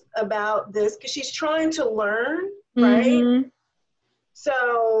questions about this because she's trying to learn, right?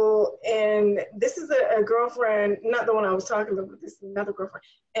 So, and this is a girlfriend, not the one I was talking about, but this is another girlfriend.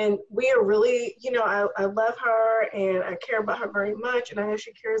 And we are really, you know, I love her and I care about her very much. And I know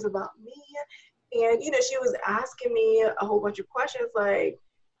she cares about me. And, you know, she was asking me a whole bunch of questions like,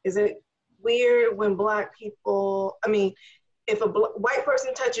 is it weird when Black people, I mean, if a white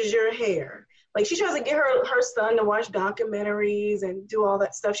person touches your hair? Like, she tries to get her son to watch documentaries and do all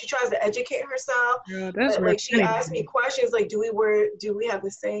that stuff. She tries to educate herself. Yeah, that's but, like, she asked me questions like, do we have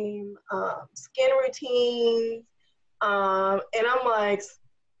the same skin routines? And I'm like,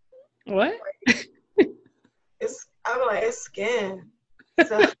 what? It's skin.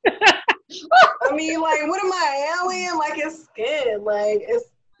 So, I mean, like, what am I, alien? Like, it's skin. Like,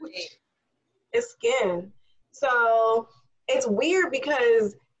 it's skin. So it's weird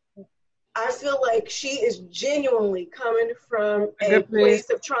because I feel like she is genuinely coming from a place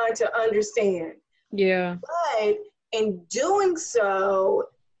of trying to understand. Yeah. But in doing so,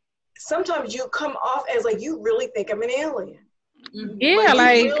 sometimes you come off as like, you really think I'm an alien. Yeah,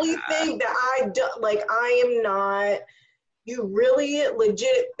 like you really think that I am not. You really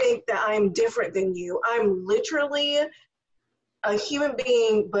legit think that I'm different than you. I'm literally a human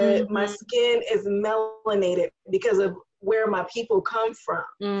being, but my skin is melanated because of where my people come from.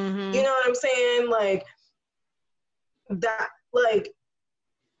 You know what I'm saying? Like that, like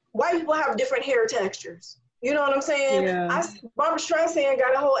white people have different hair textures. You know what I'm saying? Yeah. Barbara Streisand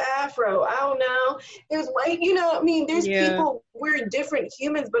got a whole afro. I don't know. It was white, you know, I mean, there's people, we're different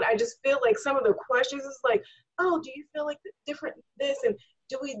humans, but I just feel like some of the questions is like, oh, do you feel like different this and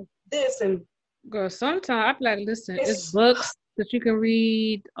do we this and girl, sometimes I feel like, listen, it's books that you can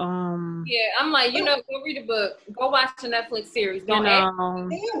read. Yeah, I'm like, you know, go read a book, go watch a Netflix series. Don't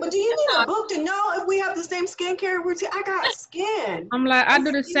but do you need a book to know if we have the same skincare routine? I got skin. I'm like, I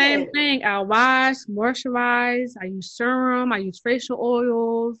do the same thing. I wash, moisturize, I use serum, I use facial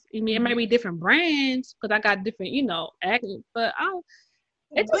oils. I mean, it might be different brands because I got different, you know, acne, but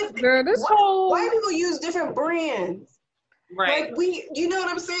why people use different brands? Right. Like you know what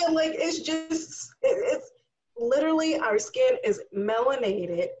I'm saying? Like it's just, it's literally our skin is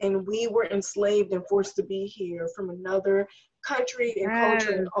melanated and we were enslaved and forced to be here from another country and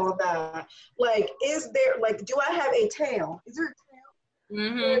culture and all that. Like, is there, like, do I have a tail? Is there a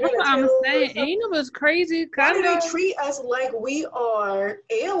tail? That's what I'm saying. And you know what's crazy? Why do they treat us like we are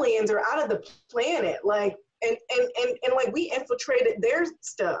aliens or out of the planet? Like, and like we infiltrated their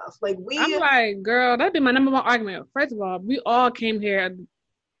stuff. Like I'm like, girl, that'd be my number one argument. First of all, we all came here,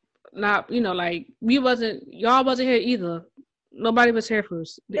 not, you know, like y'all wasn't here either. Nobody was here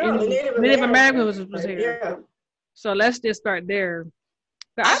first. Native Americans was here. Yeah. So let's just start there.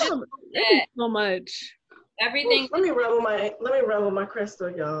 But I don't. It's so much. Everything. Let me rub on my crystal,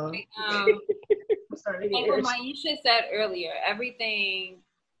 y'all. I'm sorry. Like what Maisha said earlier, everything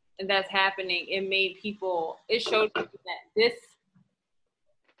that's happening, it showed people that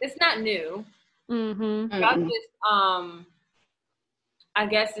it's not new. Y'all just I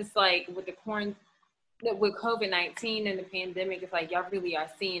guess it's like with with COVID-19 and the pandemic, it's like y'all really are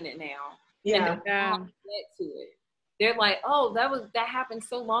seeing it now. Yeah. And get to it. They're like, oh, that happened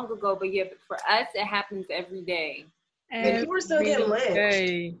so long ago, but yeah, but for us, it happens every day. And people are still getting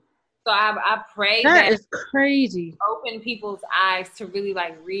lynched. So I pray that is crazy. Open people's eyes to really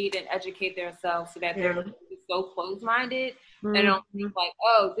like read and educate themselves so that they're not so closed-minded and don't think like,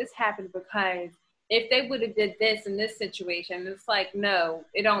 oh, this happened because if they would have did this in this situation, it's like, no,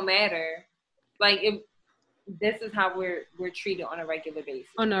 it don't matter. Like this is how we're treated on a regular basis.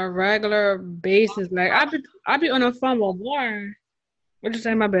 On a regular basis, like I be on the phone with Warren. What'd you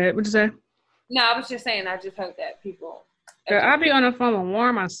say? My bad. What'd you say? No, I was just saying. I just hope that people. I be on the phone with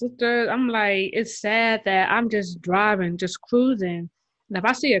Warren, my sister. I'm like, it's sad that I'm just driving, just cruising, and if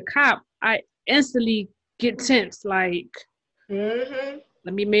I see a cop, I instantly get tense. Like,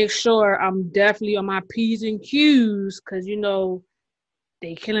 let me make sure I'm definitely on my P's and Q's, because you know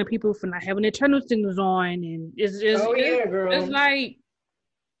they killing people for not having their turn signals on, and girl. It's like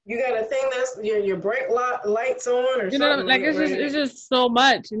you got a thing that's your brake lights on, or you something. know, like it's just so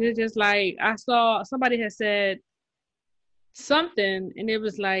much, and it's just like I saw somebody had said something, and it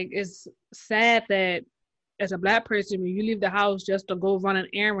was like it's sad that as a Black person, when you leave the house just to go run an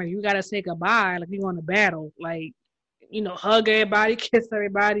errand, you gotta say goodbye, like you're going to battle, like, you know, hug everybody, kiss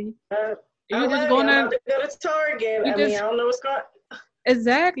everybody. You just going to go to Target. I don't know what's going.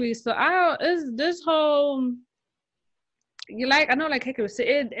 Exactly. So it's this whole, I know, like Keke was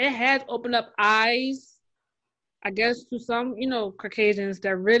saying, it has opened up eyes, I guess, to some, you know, Caucasians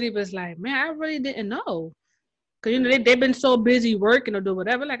that really was like, man, I really didn't know. Because, you know, they've been so busy working or do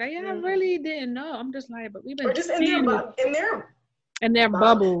whatever. Like, I really didn't know. I'm just like, but we've been. Or just in their in their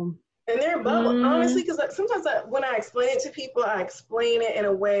bubble. In their bubble, honestly, because like, sometimes when I explain it to people, I explain it in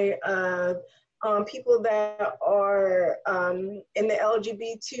a way of people that are in the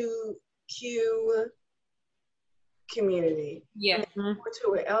LGBTQ community. Yeah.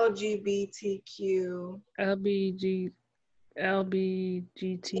 To it, LGBTQ.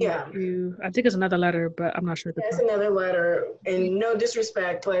 LBGTQ. Yeah. I think it's another letter, but I'm not sure. It's another letter, and no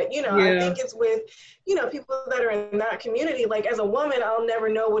disrespect, but I think it's with people that are in that community. Like as a woman, I'll never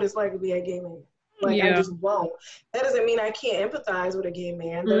know what it's like to be a gay man. Like I just won't. That doesn't mean I can't empathize with a gay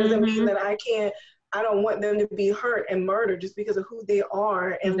man. That doesn't mean that I don't want them to be hurt and murdered just because of who they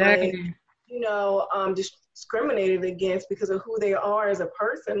are, and discriminated against because of who they are as a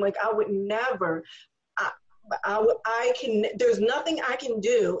person. Like I would never. There's nothing I can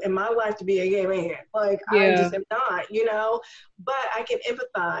do in my life to be a gay man. Like I just am not, but I can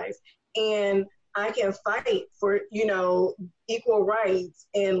empathize and I can fight for, equal rights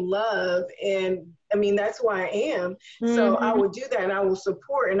and love. And I mean, that's who I am. So I will do that, and I will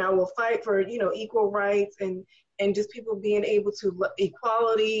support, and I will fight for, equal rights and just people being able to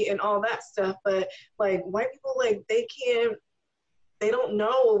equality and all that stuff. But like white people, like they don't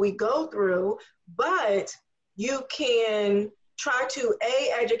know what we go through, but you can try to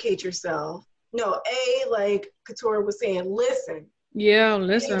educate yourself. No, like Katora was saying, listen. Yeah,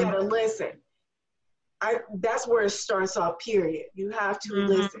 listen. You gotta listen. That's where it starts off, period. You have to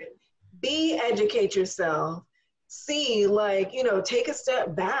listen. Educate yourself. See, like, take a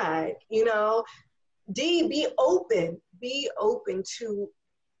step back, be open. Be open to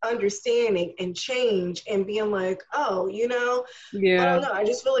understanding and change and being like, oh, I don't know. I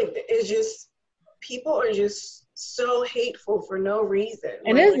just feel like it's just, people are just so hateful for no reason.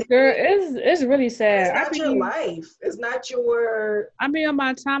 And it's really sad. It's not your life. It's not your... I mean, on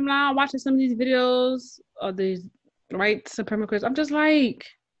my timeline, watching some of these videos of these white supremacists, I'm just like,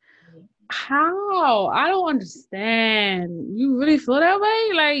 how? I don't understand. You really feel that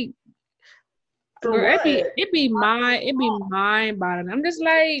way? Like, it be mind-boggling. I'm just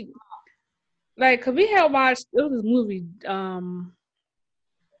like, cause we had watched, it was this movie,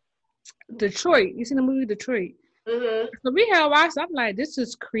 Detroit. You seen the movie Detroit? So we had watched. I'm like, this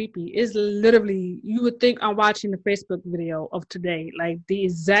is creepy. It's literally, you would think I'm watching the Facebook video of today. Like the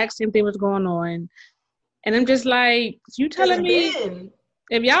exact same thing was going on, and I'm just like, you telling me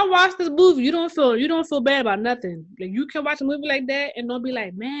if y'all watch this movie, you don't feel bad about nothing. Like you can watch a movie like that and don't be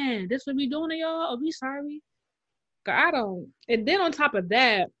like, man, this what we doing to y'all? Are we sorry? Cause I don't. And then on top of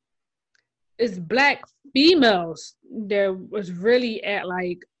that, it's black females that was really at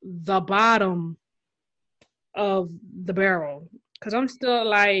like the bottom of the barrel. Cause I'm still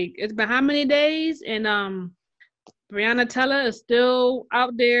like, it's been how many days? And Breonna Taylor is still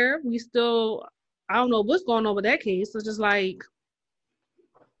out there. I don't know what's going on with that case. It's just like,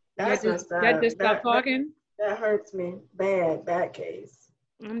 that just stop talking. That hurts me bad. That case.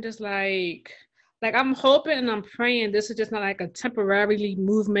 I'm just like I'm hoping and I'm praying this is just not like a temporary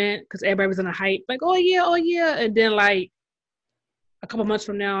movement because everybody was in a hype, like, oh yeah, and then like a couple months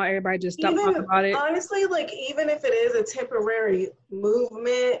from now, everybody just stopped talking about it. Honestly, like even if it is a temporary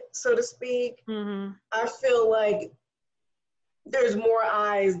movement, so to speak, I feel like there's more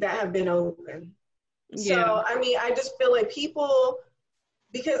eyes that have been open. Yeah. So I mean, I just feel like people,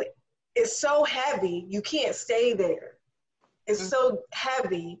 because it's so heavy, you can't stay there. It's so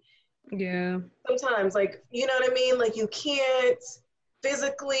heavy. Yeah. Sometimes, like, you know what I mean? Like, you can't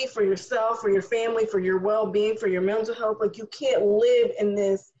physically, for yourself, for your family, for your well-being, for your mental health, like, you cannot live in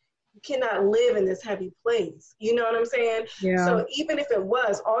this heavy place. You know what I'm saying? Yeah. So even if it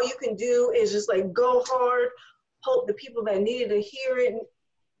was, all you can do is just, like, go hard, hope the people that needed to hear it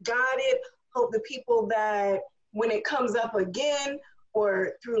got it, hope the people that, when it comes up again,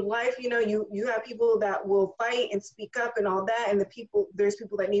 or through life, you know, you have people that will fight and speak up and all that, and there's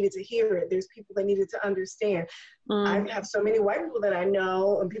people that needed to hear it. There's people that needed to understand. I have so many white people that I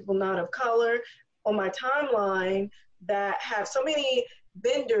know and people not of color on my timeline that have so many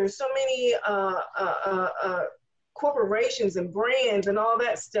vendors, so many corporations and brands and all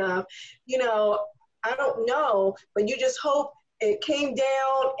that stuff. You know, I don't know, but you just hope it came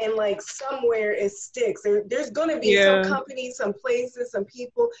down and like somewhere it sticks. There's going to be some companies, some places, some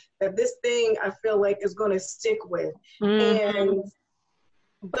people that this thing I feel like is going to stick with.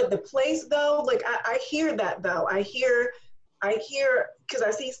 But the place though, like I hear that though. I hear because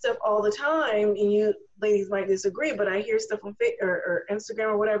I see stuff all the time, and you ladies might disagree, but I hear stuff on Facebook or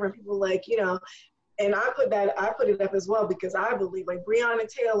Instagram or whatever, and people like, you know, and I put it up as well because I believe like Breonna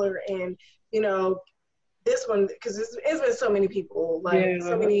Taylor and, you know, this one, because it's been so many people, like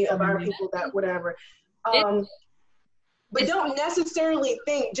so many of our people that whatever. But don't necessarily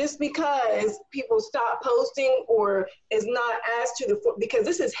think just because people stop posting or is not asked to the, because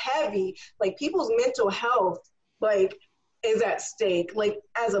this is heavy, like people's mental health, like is at stake. Like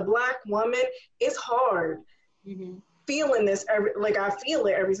as a Black woman, it's hard feeling this, like I feel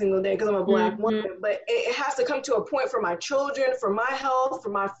it every single day because I'm a Black woman, but it has to come to a point for my children, for my health,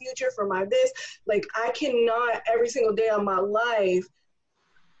 for my future, for my this, like I cannot every single day of my life,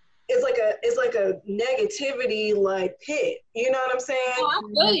 it's like a negativity like pit. You know what I'm saying? Oh, I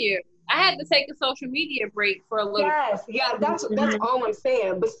feel you. I had to take a social media break for a little. Yes, yeah, that's all I'm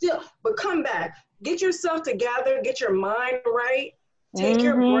saying. But come back, get yourself together, get your mind right, take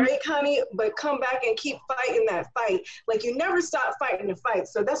your break, honey. But come back and keep fighting that fight. Like you never stop fighting the fight.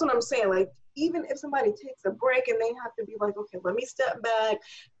 So that's what I'm saying. Like even if somebody takes a break and they have to be like, okay, let me step back,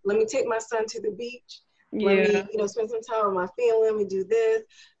 let me take my son to the beach, let me spend some time with my family, let me do this.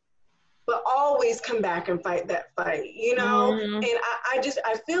 But always come back and fight that fight, you know? And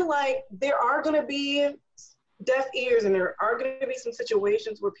I feel like there are going to be deaf ears and there are going to be some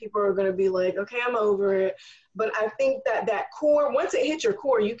situations where people are going to be like, okay, I'm over it. But I think that core, once it hits your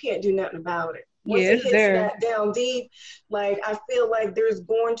core, you can't do nothing about it. Once it hits that down deep, like I feel like there's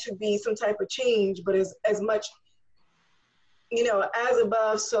going to be some type of change, but as much, as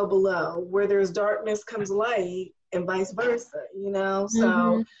above, so below. Where there's darkness comes light and vice versa,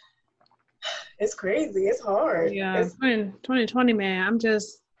 So it's crazy. It's hard. Yeah, it's 2020, man.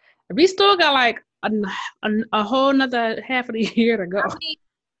 We still got like a whole nother half of the year to go.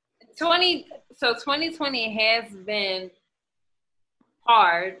 2020 has been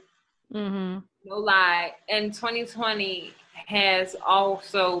hard. No lie. And 2020 has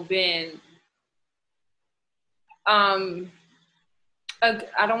also been, I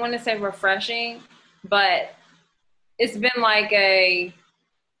don't want to say refreshing, but it's been like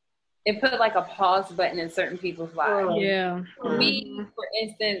it put like a pause button in certain people's lives. Yeah. For me, for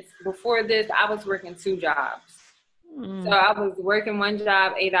instance, before this, I was working 2 jobs. So I was working one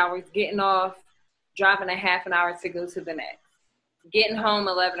job, 8 hours, getting off, driving a half an hour to go to the next, getting home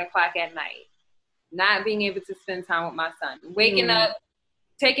 11 o'clock at night, not being able to spend time with my son, waking up,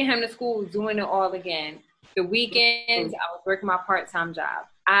 taking him to school, doing it all again. The weekends, I was working my part-time job.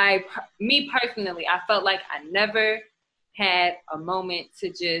 Me personally, I felt like I never had a moment to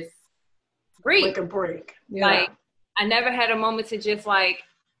just breathe. Like a break. Yeah. Like I never had a moment to just like,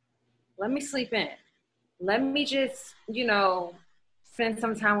 let me sleep in. Let me just, spend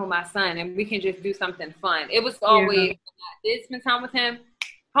some time with my son and we can just do something fun. It was always, I did spend time with him,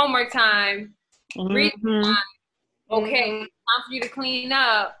 homework time, read time, okay, time for you to clean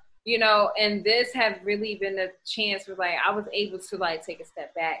up, and this have really been a chance where like I was able to like take a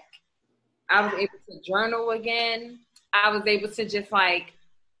step back. I was able to journal again. I was able to just like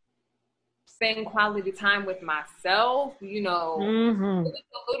spend quality time with myself, It was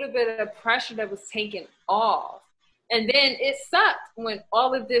a little bit of pressure that was taken off. And then it sucked when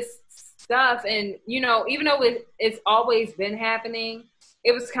all of this stuff and, even though it's always been happening,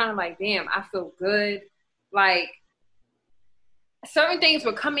 it was kind of like, damn, I feel good. Like certain things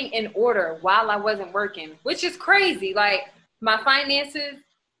were coming in order while I wasn't working, which is crazy. Like my finances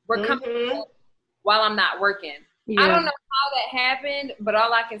were coming in while I'm not working. Yeah. I don't know how that happened, but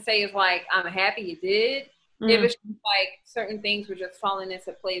all I can say is like, I'm happy it did. It was just like certain things were just falling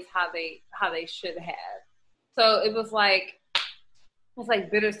into place how they should have. So it was like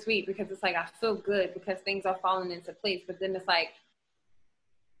bittersweet because it's like, I feel good because things are falling into place. But then it's like,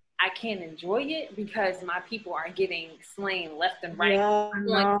 I can't enjoy it because my people are getting slain left and right. Yeah,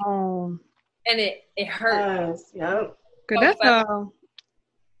 no. And it hurts. Yeah. That's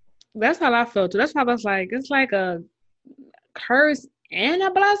how I felt too. That's how I was like, it's like a curse and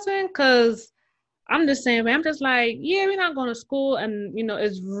a blessing. Cause I'm just saying, man, I'm just like, yeah, we're not going to school. And,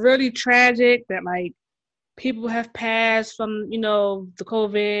 it's really tragic that like people have passed from, the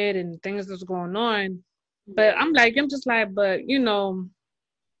COVID and things that's going on. But I'm just like, but,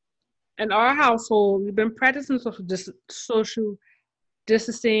 in our household, we've been practicing social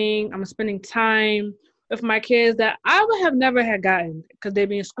distancing. I'm spending time with my kids that I would have never had gotten because they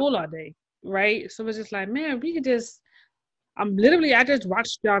be in school all day, right? So it's just like, man, we could just, I just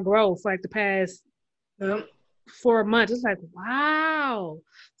watched y'all grow for like the past 4 months. It's like, wow.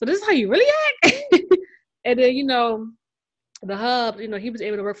 So this is how you really act? And then, the hub, he was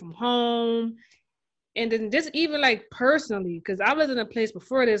able to work from home. And then just even like personally, because I was in a place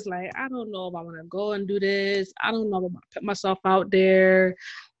before this, like, I don't know if I want to go and do this. I don't know if I want to put myself out there.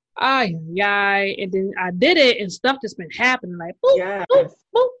 And then I did it and stuff just been happening like boop, boop,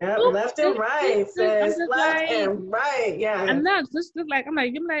 boop, boop, left and right, sis. Left and right, yeah. And that's just like I'm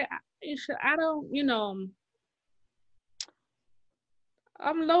like I don't,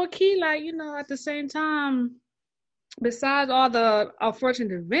 I'm low key, like, at the same time, besides all the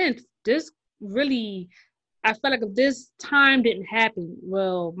unfortunate events, this really, I felt like if this time didn't happen,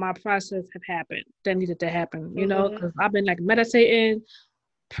 well, my process had happened that needed to happen, because I've been like meditating,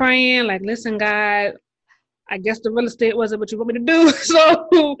 praying, like, listen, God, I guess the real estate wasn't what you want me to do.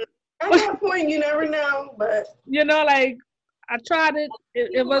 So at that point, you never know, but like, I tried it.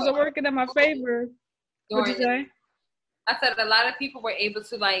 It wasn't working in my favor. What'd you say? I said a lot of people were able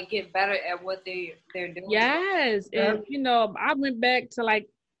to like get better at what they're doing. Yes, and I went back to like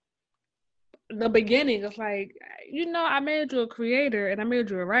the beginning. It's like, I made you a creator and I made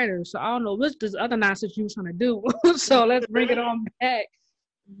you a writer, so I don't know what's this other nonsense you was trying to do. So let's bring it on back.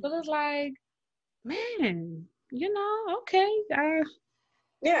 So it's like, man, okay. I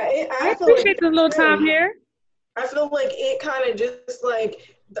appreciate this little time here. I feel like it kind of just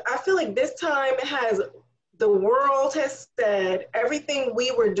like, I feel like this time the world has said everything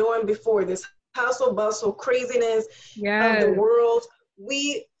we were doing before, this hustle bustle craziness of the world,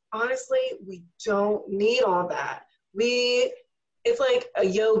 we don't need all that. It's like a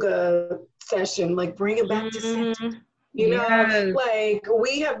yoga session, like bring it back to center. Like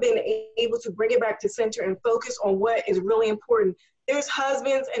we have been able to bring it back to center and focus on what is really important. There's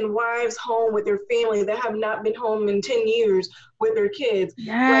husbands and wives home with their family that have not been home in 10 years with their kids.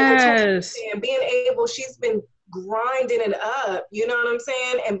 Yes. And being able, she's been grinding it up, you know what I'm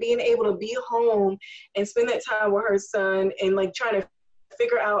saying? And being able to be home and spend that time with her son and like trying to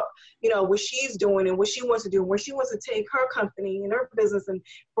figure out, what she's doing and what she wants to do and where she wants to take her company and her business and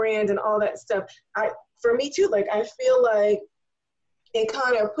brand and all that stuff. For me too, like I feel like it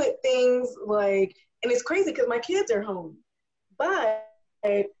kind of put things like, and it's crazy because my kids are home. But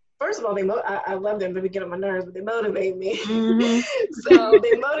first of all, I love them, but they get on my nerves, but they motivate me. So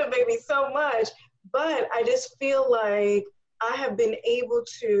they motivate me so much. But I just feel like I have been able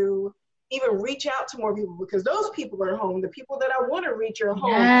to even reach out to more people because those people are home. The people that I want to reach are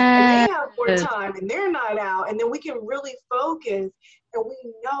home. And they have more time and they're not out. And then we can really focus. And we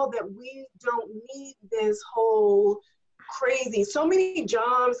know that we don't need this whole crazy. So many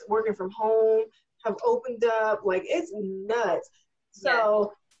jobs working from home have opened up, like it's nuts.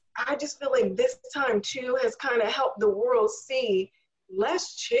 So I just feel like this time too has kind of helped the world see,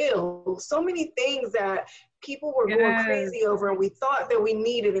 let's chill. So many things that people were going crazy over and we thought that we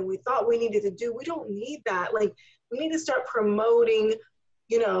needed and we thought we needed to do, we don't need that. Like we need to start promoting,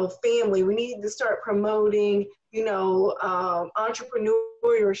 family. We need to start promoting,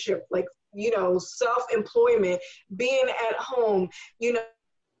 entrepreneurship, like, self-employment, being at home,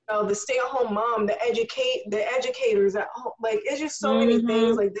 the stay-at-home mom, the educators at home. Like, it's just so many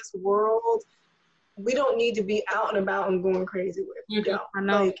things. Like, this world, we don't need to be out and about and going crazy with. I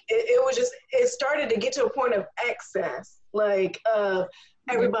know. Like, it started to get to a point of excess, like,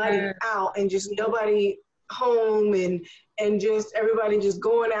 everybody out and just nobody home and just everybody just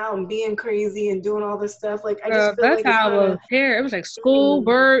going out and being crazy and doing all this stuff. Like, I just feel that's like how it was here. It was like school,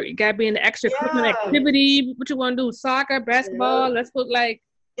 work, you gotta be in the extracurricular activity. What you want to do? Soccer, basketball. Let's look like.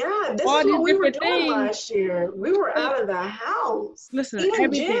 Yeah, this is what we were doing last year. We were out of the house. Listen,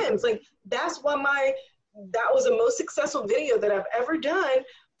 even gyms. Like, that's why that was the most successful video that I've ever done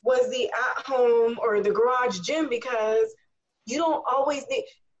was the at-home or the garage gym, because you don't always need.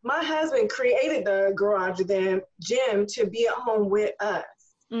 My husband created the garage gym to be at home with us,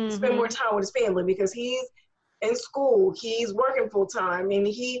 spend more time with his family, because he's in school, he's working full time, and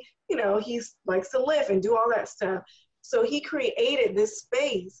he likes to live and do all that stuff. So he created this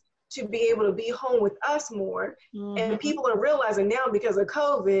space to be able to be home with us more. And people are realizing now, because of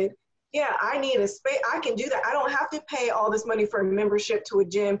COVID, I need a space. I can do that. I don't have to pay all this money for a membership to a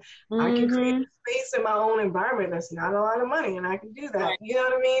gym. I can create a space in my own environment that's not a lot of money, and I can do that. Right. You know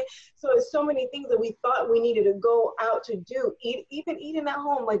what I mean? So it's so many things that we thought we needed to go out to do, even eating at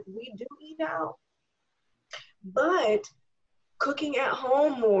home. Like, we do eat out. But cooking at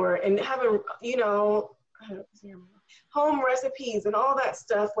home more and having, home recipes and all that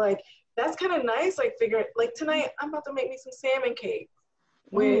stuff, like, that's kind of nice. Like, like tonight I'm about to make me some salmon cakes.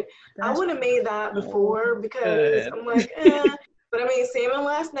 I would have made that before because I'm like, but I made salmon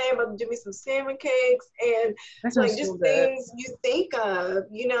last night. I'm about to do me some salmon cakes and like just things you think of,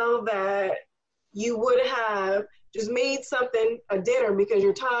 that you would have just made something a dinner because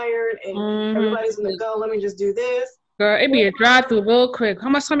you're tired and everybody's gonna go. Let me just do this. Girl, it'd be a drive-through real quick. How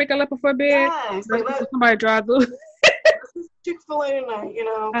much time make I left before bed? Yes, somebody drive through. Chick-fil-A tonight,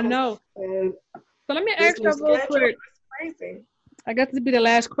 I know. So let me ask you real quick. Crazy. I guess this will be the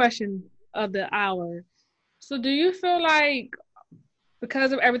last question of the hour. So do you feel like,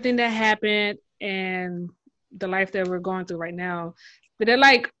 because of everything that happened and the life that we're going through right now, Did it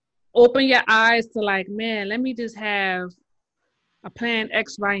like open your eyes to like, man, let me just have a plan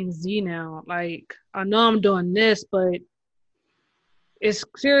X, Y, and Z now? Like, I know I'm doing this, but it's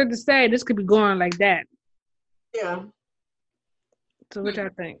clear to say this could be going like that. Yeah. So which I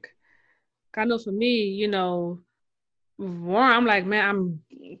think. I know for me, you know, Warren, I'm like, man, I'm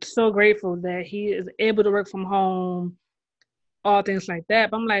so grateful that he is able to work from home, all things like that.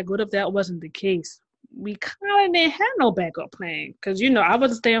 But I'm like, what if that wasn't the case? We kind of didn't have no backup plan because, you know, I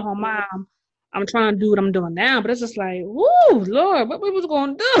was a stay-at-home mom. I'm trying to do what I'm doing now, but it's just like, woo, Lord, what we was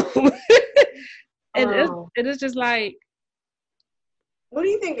going to do? It is just like. What do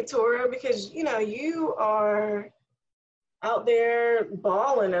you think, Katora? Because, you know, you are out there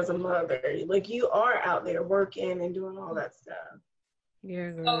balling as a mother. Like, you are out there working and doing all that stuff.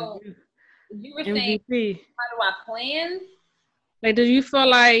 Yeah, girl. So you were MVP. saying, how do I plan? Like, do you feel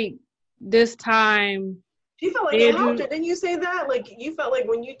like this time? You felt like it helped her. Didn't you say that? Like, you felt like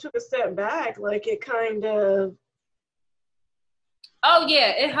when you took a step back, like it kind of. Oh, yeah,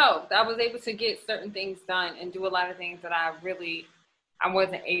 it helped. I was able to get certain things done and do a lot of things that I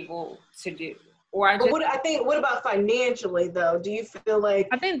wasn't able to do. What about financially though? Do you feel like?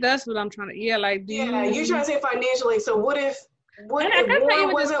 I think that's what I'm trying to. Yeah, like. You're trying to say financially. So what if one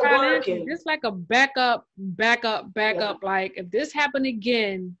wasn't working? It's like a backup. Yeah. Like if this happened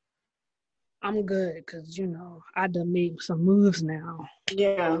again, I'm good because you know I done made some moves now.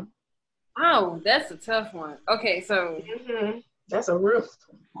 Yeah. Oh, that's a tough one. Okay, so that's a real.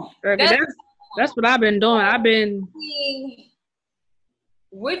 That's what I've been doing.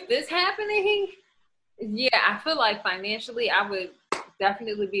 With this happening, yeah, I feel like financially I would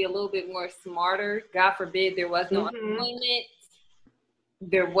definitely be a little bit more smarter. God forbid there was no employment.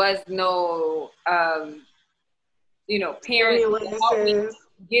 There was no, parents to help me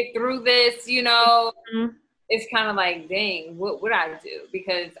get through this, you know. It's kind of like, dang, what would I do?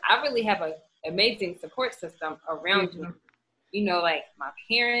 Because I really have an amazing support system around me. You know, like my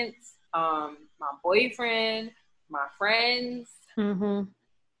parents, my boyfriend, my friends.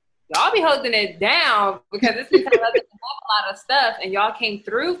 Y'all be holding it down because it's because I didn't have a lot of stuff and y'all came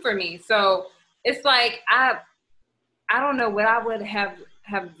through for me. So it's like I don't know what I would have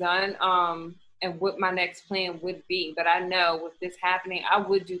done and what my next plan would be. But I know with this happening, I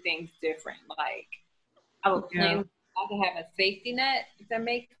would do things different. Like I would plan I could have a safety net, if that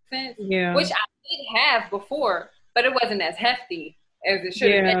makes sense. Yeah. Which I did have before, but it wasn't as hefty as it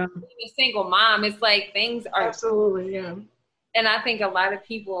should have been. Being a single mom, it's like things are absolutely, yeah. And I think a lot of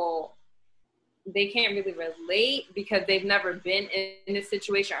people, they can't really relate because they've never been in this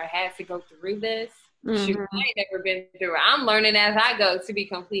situation or had to go through this. Shoot, I ain't never been through it. I'm learning as I go, to be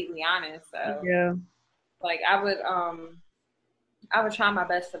completely honest. So yeah, like I would try my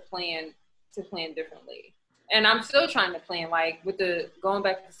best to plan differently. And I'm still trying to plan, like with the going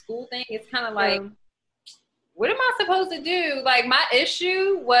back to school thing, it's kind of like, what am I supposed to do? Like my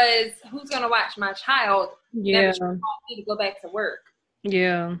issue was who's going to watch my child. Yeah. Never me to go back to work.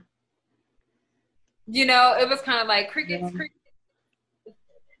 Yeah. You know, it was kind of like crickets.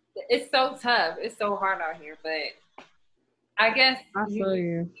 It's so tough. It's so hard out here. But I guess I feel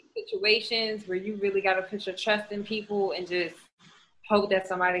you. Situations where you really got to put your trust in people and just hope that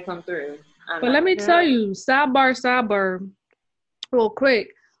somebody come through. But let me tell you, sidebar, real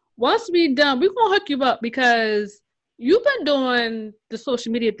quick. Once we done, we're going to hook you up because you've been doing the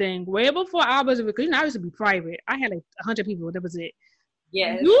social media thing way before I was, because I used to be private. I had like 100 people. That was it.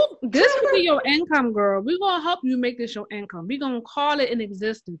 Yes. This will be your income, girl. We're going to help you make this your income. We're going to call it in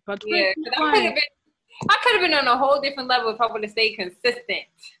existence. But I could have been on a whole different level if I would have stayed consistent.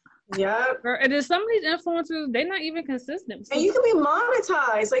 Yeah. And then some of these influencers, they're not even consistent. And you can be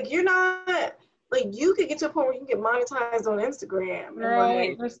monetized. Like you're not, like you could get to a point where you can get monetized on Instagram.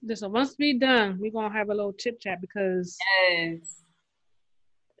 Girl, listen, once we done, we're going to have a little chit chat because. Yes.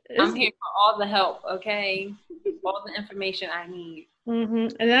 I'm here for all the help, okay? All the information I need.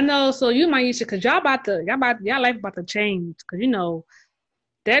 And I know, so you might use it because y'all life about to change because you know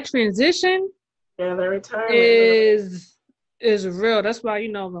that transition the retirement is real. That's why, you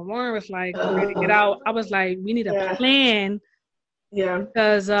know, when Warren was like ready to get out, I was like, we need a plan. Yeah.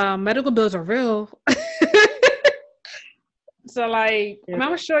 Because medical bills are real. So like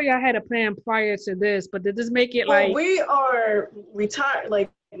I'm sure y'all had a plan prior to this, but did this make it like we are retired,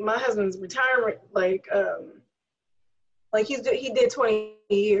 like my husband's retirement, like he did 20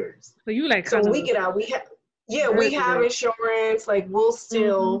 years. So you like so when we get out, we have insurance, like we'll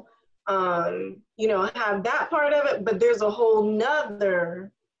still have that part of it, but there's a whole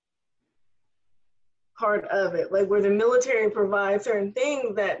nother part of it, like where the military provides certain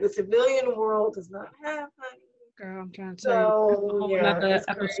things that the civilian world does not have, honey. Girl, I'm trying to tell you. Another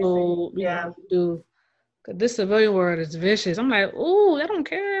episode we have to do. Cause this civilian world is vicious. I'm like, ooh, I don't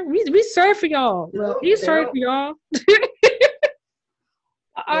care. We serve for y'all. Well, we serve for y'all.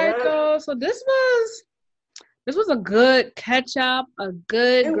 All right, girl. So this was a good catch up, a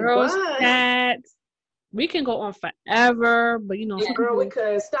good girls chat. We can go on forever, but girl, we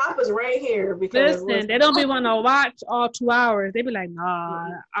could stop us right here because listen, they don't be want to watch all 2 hours. They be like, nah.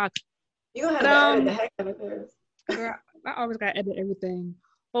 You gonna have to edit the heck out of this. Girl, I always gotta edit everything.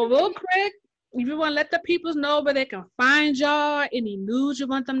 But real quick, if you want to let the people know where they can find y'all, any news you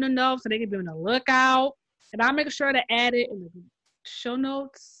want them to know, so they can be on the lookout, and I'll make sure to add it in the show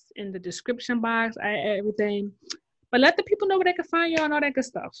notes, in the description box. I add everything. But let the people know where they can find y'all and all that good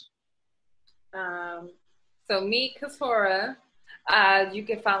stuff. So me, Katora, you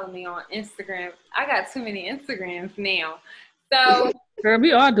can follow me on Instagram. I got too many Instagrams now. So girl,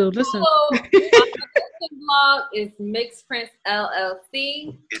 we all do. Listen. My blog is Mixed Prince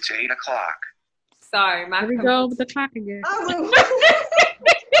LLC. It's 8 o'clock. Sorry, Here we go with the clock again.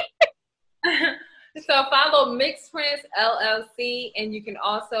 So follow Mixed Prince LLC, and you can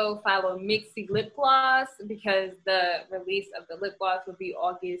also follow Mixie Lip Gloss because the release of the lip gloss will be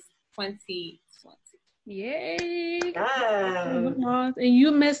August 2020. Yay! And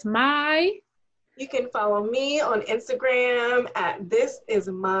you, Miss Mai? You can follow me on Instagram at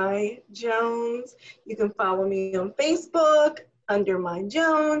thisismyjones. You can follow me on Facebook under My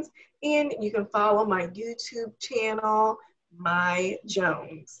Jones, and you can follow my YouTube channel, My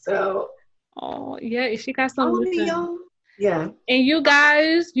Jones. So, oh yeah, she got some. Yeah. And you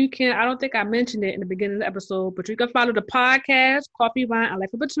guys, you can, I don't think I mentioned it in the beginning of the episode, but you can follow the podcast, Coffee, Wine, and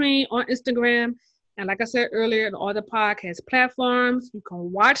Life in Between on Instagram. And like I said earlier, on all the podcast platforms, you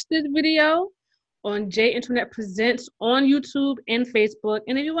can watch this video on J Internet Presents on YouTube and Facebook.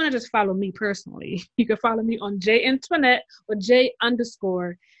 And if you want to just follow me personally, you can follow me on J Internet or J_Internet.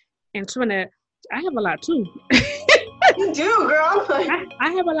 I have a lot too. You do, girl.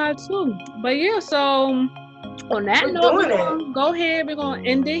 I have a lot too. But yeah, so on that note, we're gonna go ahead. We're going to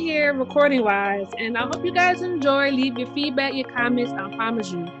end it here recording-wise. And I hope you guys enjoy. Leave your feedback, your comments. I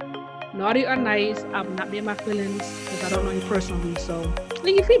promise you, naughty or nice, I will not be in my feelings because I don't know you personally. So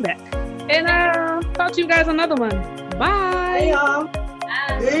leave your feedback. And I'll talk to you guys on another one. Bye. Hey, y'all.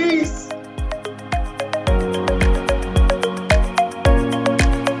 Bye. Peace.